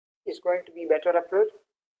interactions is going to be better approach.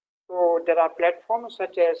 So there are platforms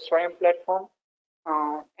such as Swayam platform,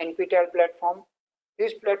 NPTEL platform.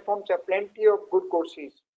 These platforms have plenty of good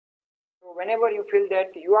courses. So whenever you feel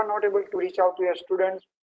that you are not able to reach out to your students,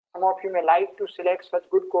 some of you may like to select such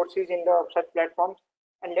good courses in the such platforms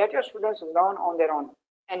and let your students learn on their own.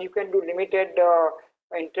 And you can do limited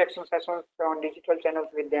interaction sessions on digital channels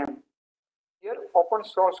with them. Here, open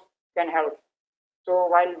source can help. So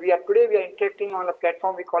while we are interacting on a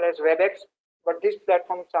platform we call as WebEx, but these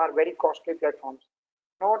platforms are very costly platforms.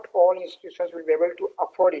 Not all institutions will be able to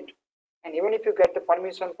afford it. And even if you get the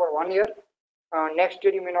permission for 1 year, next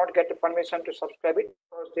year you may not get the permission to subscribe it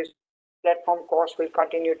because this platform cost will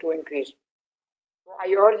continue to increase. So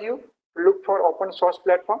I urge you to look for open source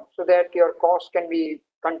platform so that your cost can be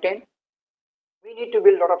contained. We need to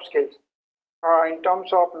build a lot of skills in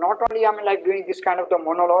terms of not only like doing this kind of the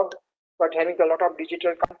monologue, but having a lot of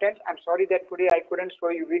digital content. I'm sorry that today I couldn't show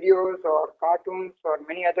you videos or cartoons or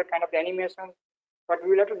many other kind of animations, but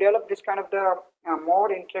we will have to develop this kind of the more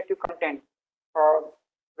interactive content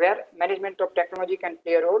where management of technology can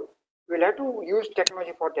play a role. We'll have to use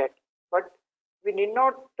technology for that, but we need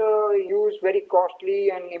not use very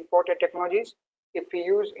costly and imported technologies. If we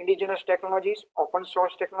use indigenous technologies, open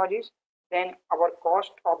source technologies, then our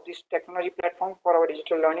cost of this technology platform for our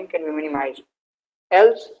digital learning can be minimized.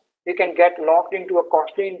 Else, we can get locked into a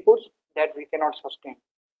costly inputs that we cannot sustain.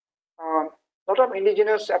 A lot of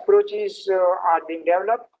indigenous approaches are being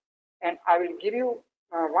developed, and I will give you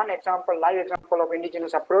one example, live example of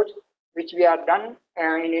indigenous approach, which we are done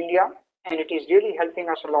in India, and it is really helping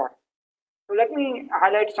us a lot. So let me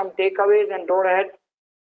highlight some takeaways and go ahead.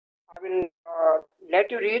 I will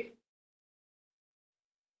let you read.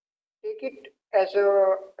 Take it as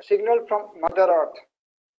a signal from Mother Earth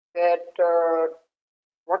that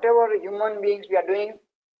whatever human beings we are doing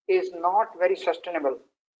is not very sustainable,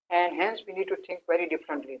 and hence we need to think very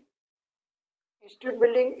differently. Institute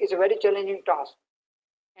building is a very challenging task,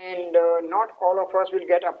 and not all of us will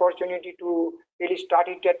get opportunity to really start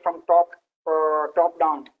it from top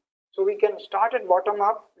down. So we can start at bottom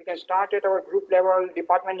up, we can start at our group level,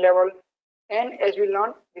 department level, and as we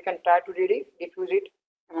learn, we can try to really diffuse it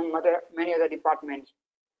among many other departments.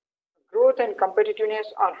 Growth and competitiveness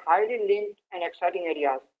are highly linked and exciting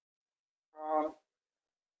areas. Uh,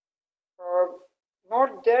 uh,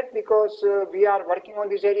 Not that because we are working on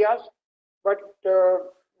these areas, but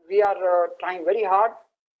we are trying very hard.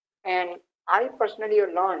 And I personally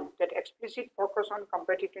have learned that explicit focus on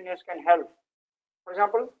competitiveness can help. For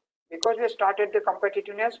example, because we started the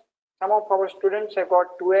competitiveness, some of our students have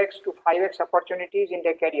got 2x to 5x opportunities in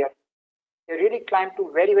their career. They really climbed to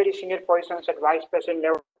very, very senior positions at vice president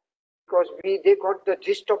level because they got the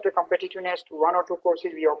gist of the competitiveness to one or two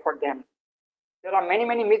courses we offered them. There are many,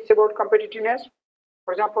 many myths about competitiveness.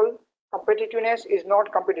 For example, competitiveness is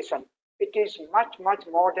not competition. It is much, much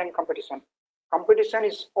more than competition. Competition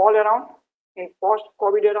is all around. In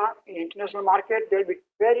post-COVID era, in international market, there will be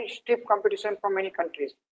very stiff competition from many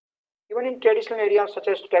countries. Even in traditional areas such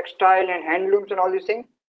as textile and handlooms and all these things,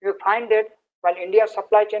 you find that while India's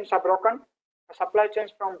supply chains are broken, the supply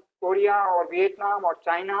chains from Korea or Vietnam or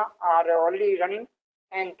China are already running,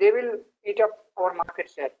 and they will eat up our market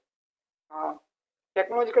share. Uh,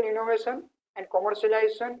 Technological innovation and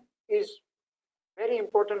commercialization is very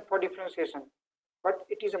important for differentiation, but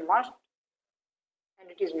it is a must, and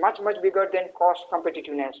it is much, much bigger than cost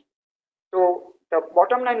competitiveness. So the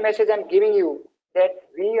bottom line message I'm giving you that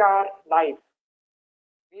we are live.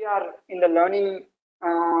 We are in the learning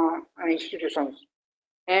institutions,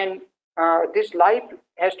 and this life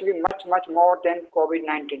has to be much, much more than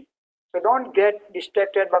COVID-19. So don't get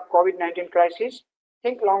distracted by COVID-19 crisis.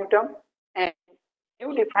 Think long term, and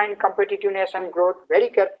you define competitiveness and growth very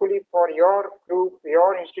carefully for your group,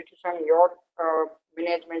 your institution, your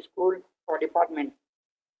management school or department.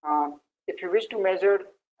 If you wish to measure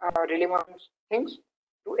relevant things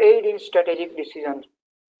to aid in strategic decisions.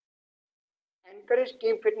 Encourage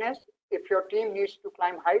team fitness if your team needs to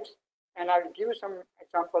climb heights, and I'll give you some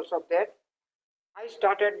examples of that. I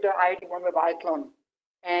started the IIT Bombay Biathlon,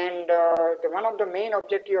 and one of the main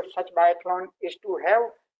objectives of such biathlon is to have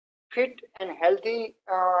fit and healthy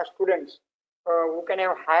students who can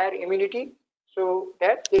have higher immunity so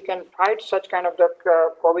that they can fight such kind of the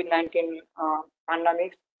COVID-19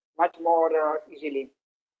 pandemics much more easily.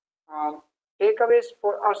 Um, Takeaways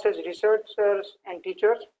for us as researchers and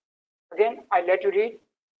teachers. Again, I let you read.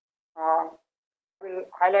 I will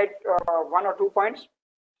highlight one or 2 points.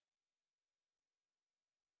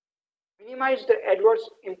 Minimize the adverse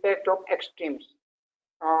impact of extremes.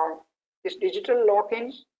 This digital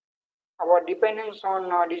lock-ins, our dependence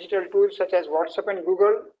on digital tools such as WhatsApp and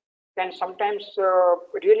Google can sometimes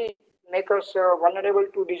really make us vulnerable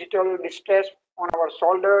to digital distress on our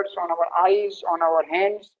shoulders, on our eyes, on our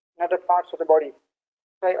hands, and other parts of the body.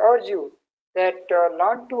 So I urge you that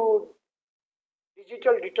learn to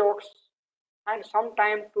digital detox and some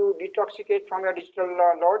time to detoxicate from your digital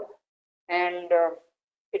load. And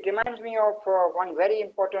it reminds me of one very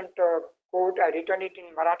important quote. I written it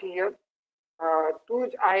in Marathi here.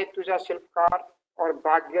 Tuj आहे तुझा शिल्पकार or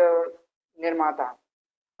Bhagya Nirmata.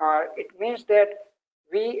 It means that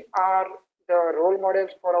we are the role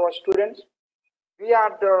models for our students. We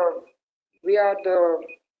are the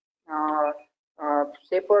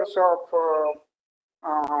shapers of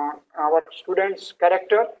our students'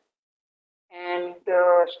 character, and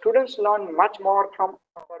students learn much more from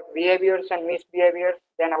our behaviors and misbehaviors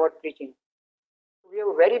than our preaching. We have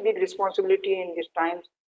a very big responsibility in these times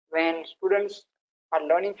when students are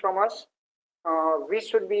learning from us. We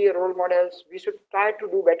should be role models. We should try to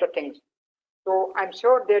do better things. So I'm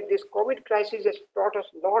sure that this COVID crisis has taught us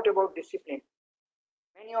a lot about discipline.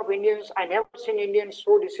 Many of Indians, I never seen Indians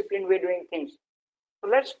so disciplined way doing things. So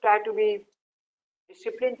let's try to be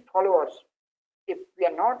disciplined followers. If we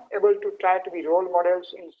are not able to try to be role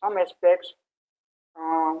models in some aspects,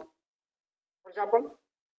 for example,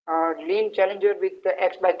 lean challenger with the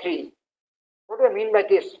X by 3. What do I mean by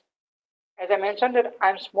this? As I mentioned that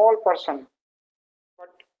I'm a small person, but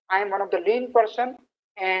I'm one of the lean person,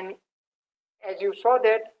 and as you saw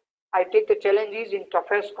that I take the challenges in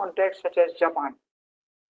toughest contexts such as Japan.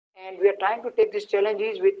 And we are trying to take these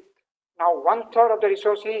challenges with now 1/3 of the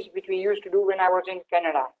resources which we used to do when I was in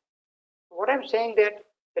Canada. So what I'm saying that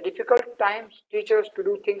the difficult times teach us to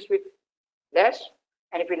do things with less,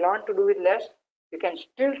 and if we learn to do with less, we can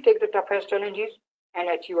still take the toughest challenges and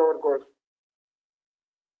achieve our goals.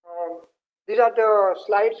 These are the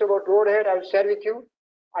slides about road ahead I will share with you.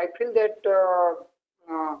 I feel that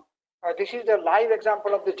this is the live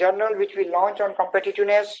example of the journal which we launched on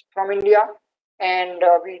competitiveness from India, and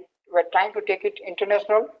we were trying to take it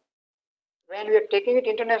international. When we are taking it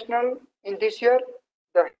international in this year,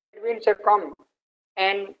 the headwinds have come,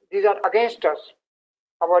 and these are against us.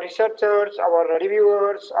 Our researchers, our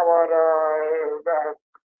reviewers, our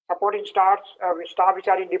supporting staff which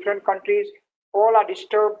are in different countries, all are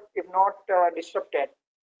disturbed, if not disrupted.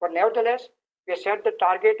 But nevertheless, we set the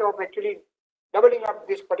target of actually doubling up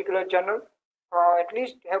this particular journal, at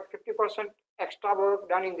least have 50% extra work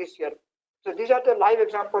done in this year. So these are the live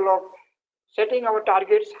example of setting our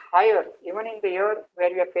targets higher, even in the year where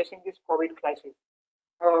we are facing this COVID crisis.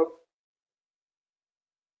 Uh,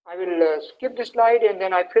 I will skip this slide, and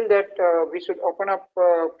then I feel that we should open up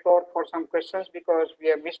floor for some questions because we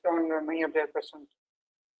have missed on many of their questions.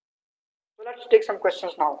 So let's take some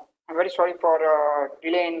questions now. I'm very sorry for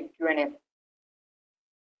delay in Q&A.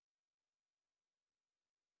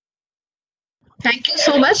 Thank you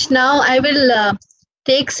so much. Now I will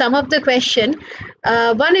take some of the question.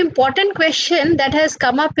 One important question that has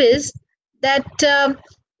come up is that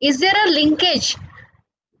is there a linkage,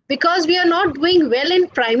 because we are not doing well in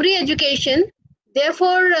primary education,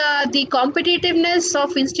 therefore the competitiveness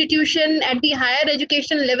of institution at the higher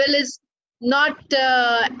education level is not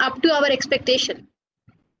up to our expectation?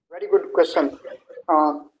 Very good question.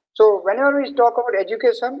 So whenever we talk about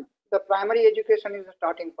education, the primary education is the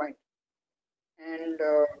starting point. And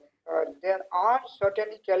there are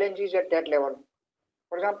certainly challenges at that level.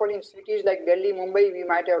 For example, in cities like Delhi, Mumbai, we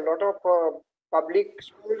might have a lot of public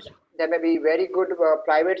schools. There may be very good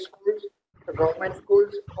private schools, government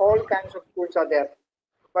schools, all kinds of schools are there.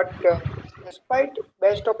 But despite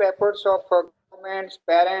best of efforts of governments,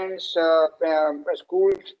 parents,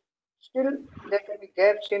 schools, still there can be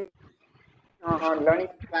gaps in learning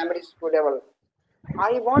primary school level.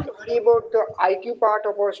 I won't worry about the IQ part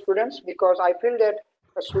of our students because I feel that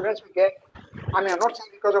the students we get, I mean, I'm not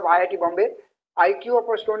saying because of IIT Bombay, IQ of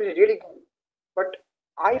our students is really good. But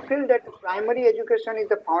I feel that primary education is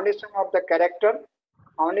the foundation of the character,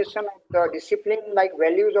 foundation of the discipline, like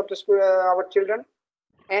values of the school, our children,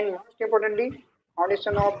 and most importantly,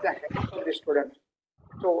 foundation of the health of the students.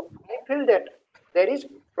 So I feel that there is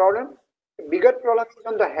problem. The bigger problem is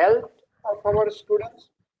on the health of our students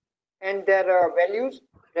and their values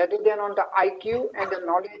rather than on the IQ and the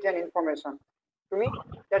knowledge and information. To me,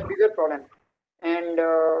 that's bigger problem. And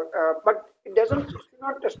but it doesn't should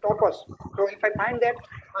not stop us. So if I find that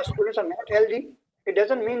my students are not healthy, it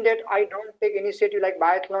doesn't mean that I don't take initiative like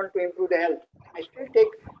biathlon to improve the health. I still take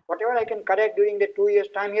whatever I can correct during the 2 years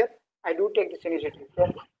time here. I do take this initiative.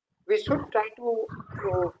 So we should try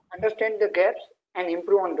to understand the gaps and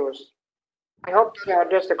improve on those. I hope to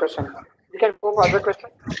address the question. We can go for other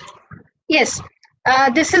questions. Yes,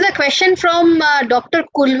 this is a question from Dr.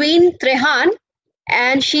 Kulween Trehan,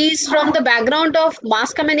 and she's from the background of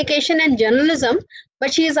mass communication and journalism.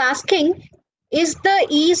 But she is asking, is the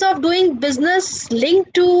ease of doing business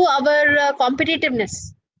linked to our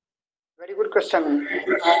competitiveness? Very good question.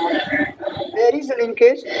 There is a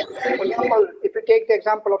linkage. For example, if you take the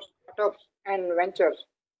example of startups and ventures,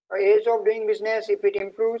 ease of doing business, if it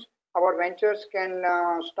improves, our ventures can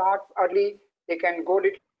start early, they can go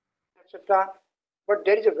little, etc. But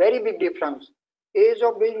there is a very big difference. Ease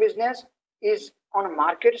of doing business is on a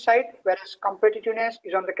market side, whereas competitiveness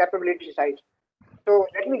is on the capability side. So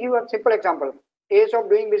let me give a simple example. Ease of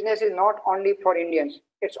doing business is not only for Indians,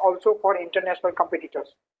 it's also for international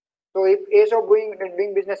competitors. So if ease of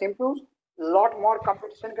doing business improves, a lot more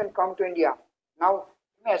competition can come to India. Now,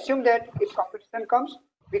 we may assume that if competition comes,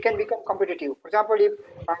 we can become competitive. For example, if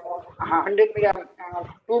 100 million,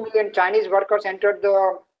 2 million Chinese workers entered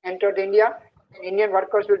India, then Indian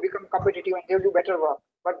workers will become competitive and they will do better work.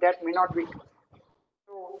 But that may not be true.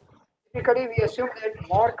 So typically, we assume that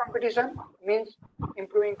more competition means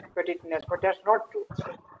improving competitiveness, but that's not true.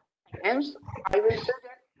 Hence, I will say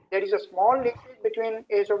that there is a small linkage between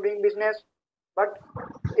ease of doing business, but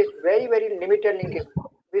it's very, very limited linkage.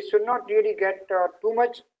 We should not really get too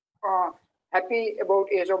much happy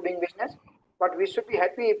about ease of doing business, but we should be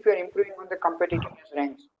happy if we are improving on the competitiveness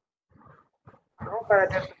ranks. I hope I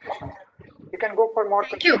addressed the question. You can go for more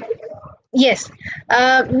Thank you. questions. Yes,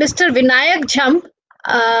 Mr. Vinayak Jhamp,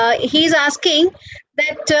 he's asking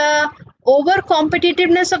that over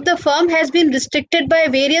competitiveness of the firm has been restricted by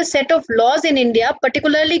various set of laws in India,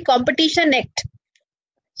 particularly Competition Act.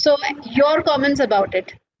 So, your comments about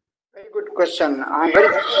it? Very good question. I'm very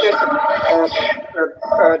happy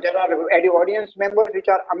that there are audience members which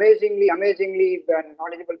are amazingly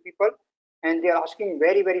knowledgeable people, and they are asking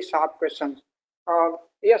very, very sharp questions.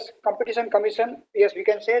 Yes, competition commission. Yes, we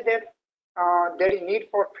can say that there is need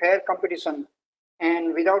for fair competition,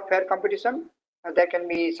 and without fair competition, there can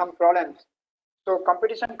be some problems. So,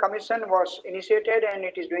 competition commission was initiated, and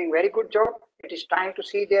it is doing very good job. It is time to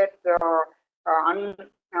see that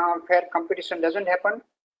unfair competition doesn't happen,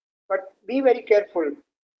 but be very careful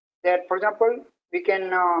that, for example, we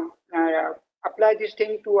can apply this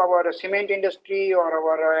thing to our cement industry or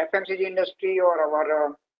our FMCG industry or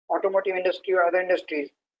our automotive industry or other industries,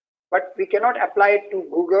 but we cannot apply it to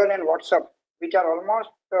Google and WhatsApp, which are almost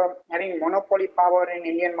having monopoly power in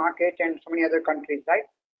Indian market and so many other countries, right?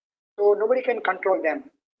 So nobody can control them.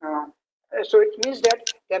 So it means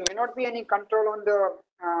that there may not be any control on the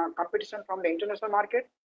competition from the international market,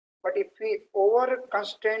 but if we over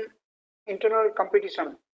constrain internal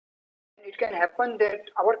competition, it can happen that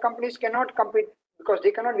our companies cannot compete because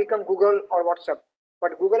they cannot become Google or WhatsApp.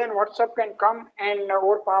 But Google and WhatsApp can come and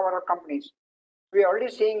overpower our companies. We are already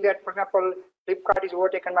seeing that, for example, Flipkart is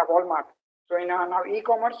overtaken by Walmart. So in now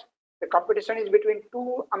e-commerce, the competition is between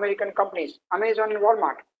two American companies, Amazon and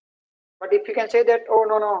Walmart. But if you can say that, oh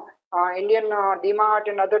no, Indian DMart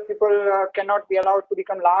and other people cannot be allowed to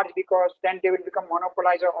become large because then they will become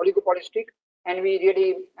monopolized or oligopolistic, and we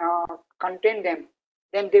really contain them,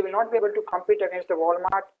 then they will not be able to compete against the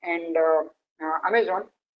Walmart and Amazon,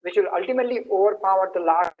 which will ultimately overpower the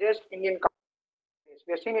largest Indian companies.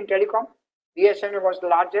 We have seen in telecom, BSNL was the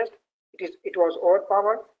largest. It was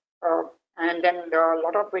overpowered, and then a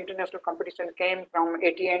lot of international competition came from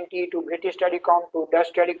AT&T to British Telecom to Dutch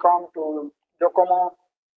Telecom to Docomo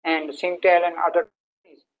and Singtel and other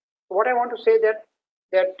companies. So what I want to say that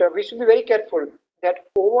we should be very careful that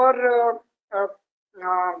over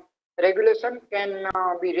regulation can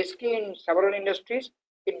be risky in several industries.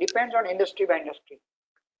 It depends on industry by industry.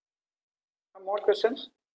 Some more questions?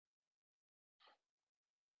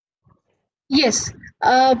 Yes.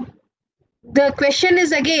 The question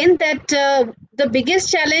is again that the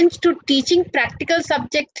biggest challenge to teaching practical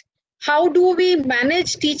subject, how do we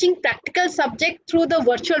manage teaching practical subject through the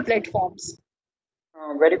virtual platforms?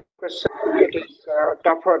 Very good question. It is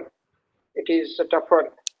tougher. It is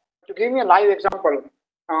tougher. To give me a live example,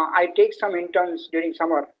 I take some interns during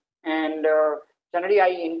summer, and generally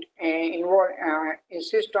I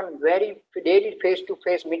insist on very daily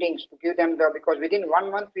face-to-face meetings to give them because within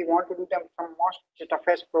 1 month we want to do them some most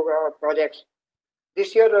toughest projects.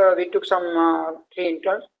 This year we took some 3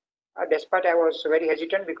 interns. Despite I was very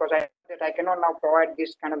hesitant because I that I cannot now provide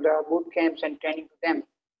this kind of the boot camps and training to them.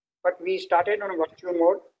 But we started on a virtual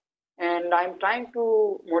mode, and I'm trying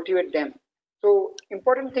to motivate them. So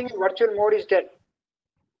important thing in virtual mode is that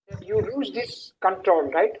you lose this control,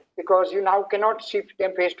 right? Because you now cannot see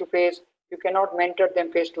them face to face, you cannot mentor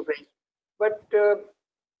them face to face. But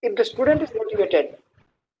if the student is motivated,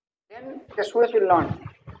 then the students will learn.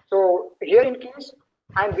 So here in case,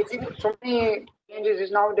 I'm busy with so many changes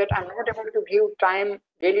is now that I'm not able to give time,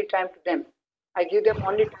 daily time to them. I give them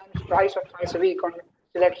only times twice or thrice a week on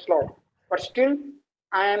select slot. But still,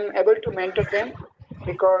 I am able to mentor them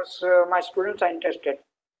because my students are interested.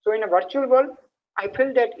 So in a virtual world, I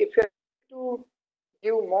feel that if you are to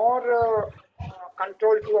give more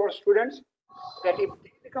control to our students, that if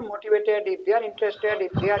they become motivated, if they are interested,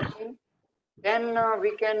 if they are keen, then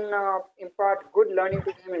we can impart good learning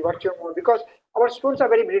to them in virtual mode because our students are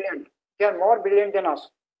very brilliant. They are more brilliant than us.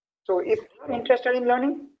 So if they are interested in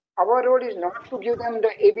learning, our role is not to give them the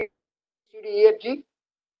A, B, C, D, E, F, G,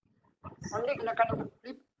 only in a kind of a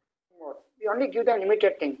flip mode. We only give them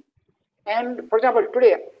limited thing. And for example,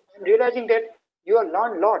 today I'm realizing that you have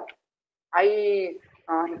learned a lot.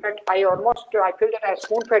 In fact, I feel that I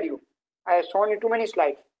spoon fed you. I have shown you too many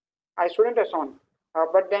slides. I shouldn't have shown.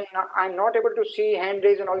 But then I'm not able to see hand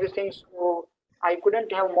raise and all these things. So I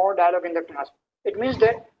couldn't have more dialogue in the class. It means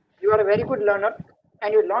that you are a very good learner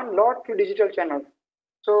and you learn a lot through digital channels.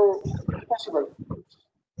 So it's possible.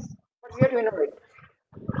 But we have to innovate.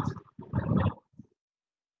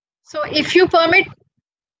 So if you permit,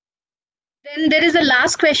 then there is a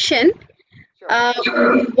last question.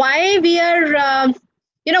 Sure. Why we are,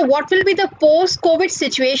 what will be the post-COVID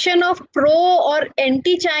situation of pro or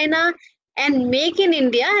anti-China and make in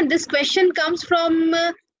India? And this question comes from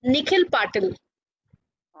Nikhil Patil.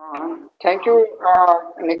 Thank you,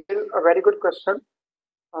 Nikhil. A very good question.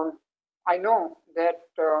 I know that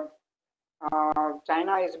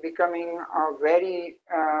China is becoming a very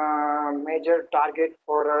major target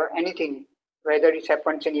for anything, whether it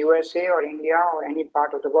happens in USA or India or any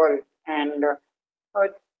part of the world. And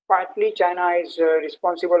partly China is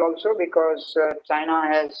responsible also because China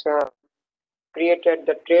has created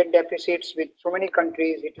the trade deficits with so many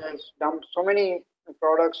countries. It has dumped so many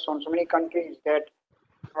products on so many countries that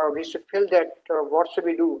we should feel that what should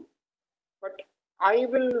we do. But I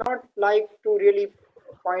will not like to really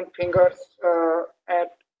point fingers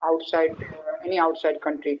at outside any outside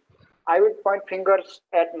country. I would point fingers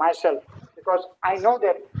at myself because I know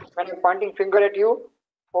that when I'm pointing finger at you,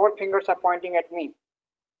 four fingers are pointing at me.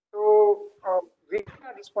 So we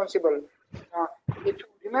are responsible. Uh, if you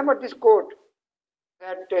remember this quote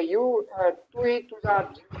that you tu hi tuja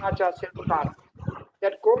jeevana cha shilpkar,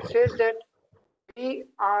 that quote says that we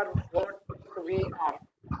are what we are.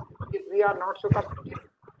 If we are not so competitive,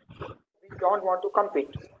 we don't want to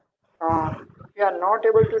compete. We are not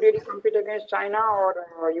able to really compete against China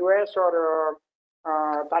or US or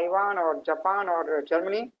Taiwan or Japan or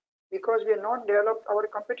Germany because we have not developed our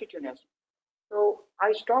competitiveness. So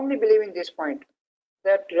I strongly believe in this point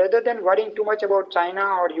that rather than worrying too much about China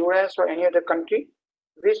or US or any other country,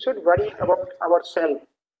 we should worry about ourselves,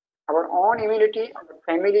 our own immunity, our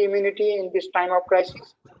family immunity in this time of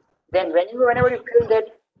crisis. Then whenever you feel that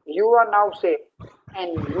you are now safe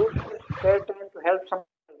and you have spare time to help someone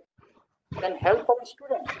else, then help our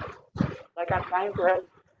students. Like I'm trying to help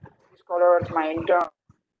scholars, my interns,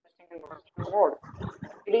 in virtual mode.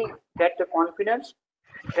 Really get the confidence,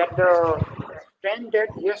 get the strength that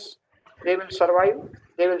yes, they will survive,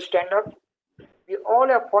 they will stand up. We all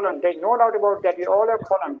have fallen. There's no doubt about that. We all have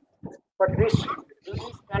fallen. But we should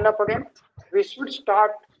really stand up again. We should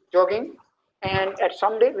start jogging. And at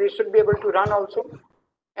some day, we should be able to run also.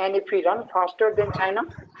 And if we run faster than China,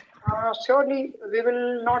 surely we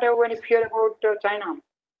will not have any fear about China.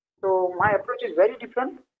 So my approach is very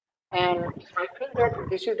different. And I feel that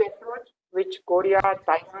this is the approach which Korea,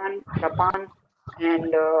 Taiwan, Japan,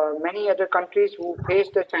 and many other countries who face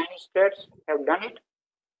the Chinese threats have done it.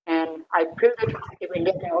 And I feel that if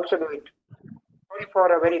India can also do it. Sorry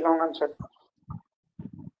for a very long answer.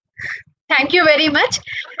 Thank you very much.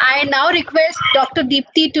 I now request Dr.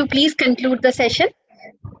 Deepti to please conclude the session.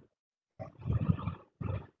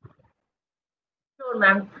 Sure,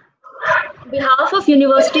 ma'am. On behalf of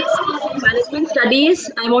University School of Management Studies,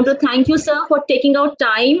 I want to thank you, sir, for taking out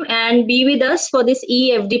time and be with us for this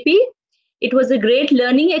eFDP. It was a great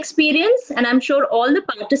learning experience, and I'm sure all the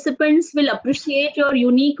participants will appreciate your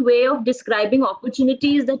unique way of describing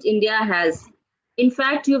opportunities that India has. In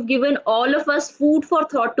fact, you've given all of us food for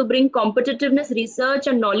thought to bring competitiveness, research,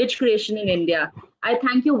 and knowledge creation in India. I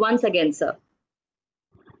thank you once again, sir.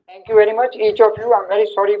 Thank you very much, each of you. I'm very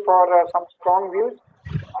sorry for some strong views.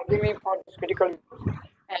 Forgive me for this critical views.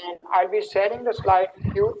 And I'll be sharing the slide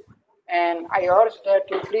with you. And I urge that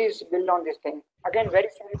you please build on this thing. Again, very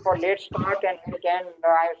sorry for late start and again,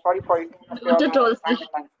 I'm sorry for eating up your Not at all, time sir.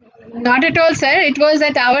 and lunch. Not at all, sir. It was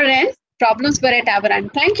at our end. Problems were at our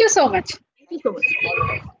end. Thank you so much. Thank you so much. All the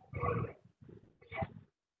best.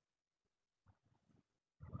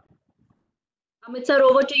 Amit sir,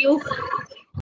 over to you.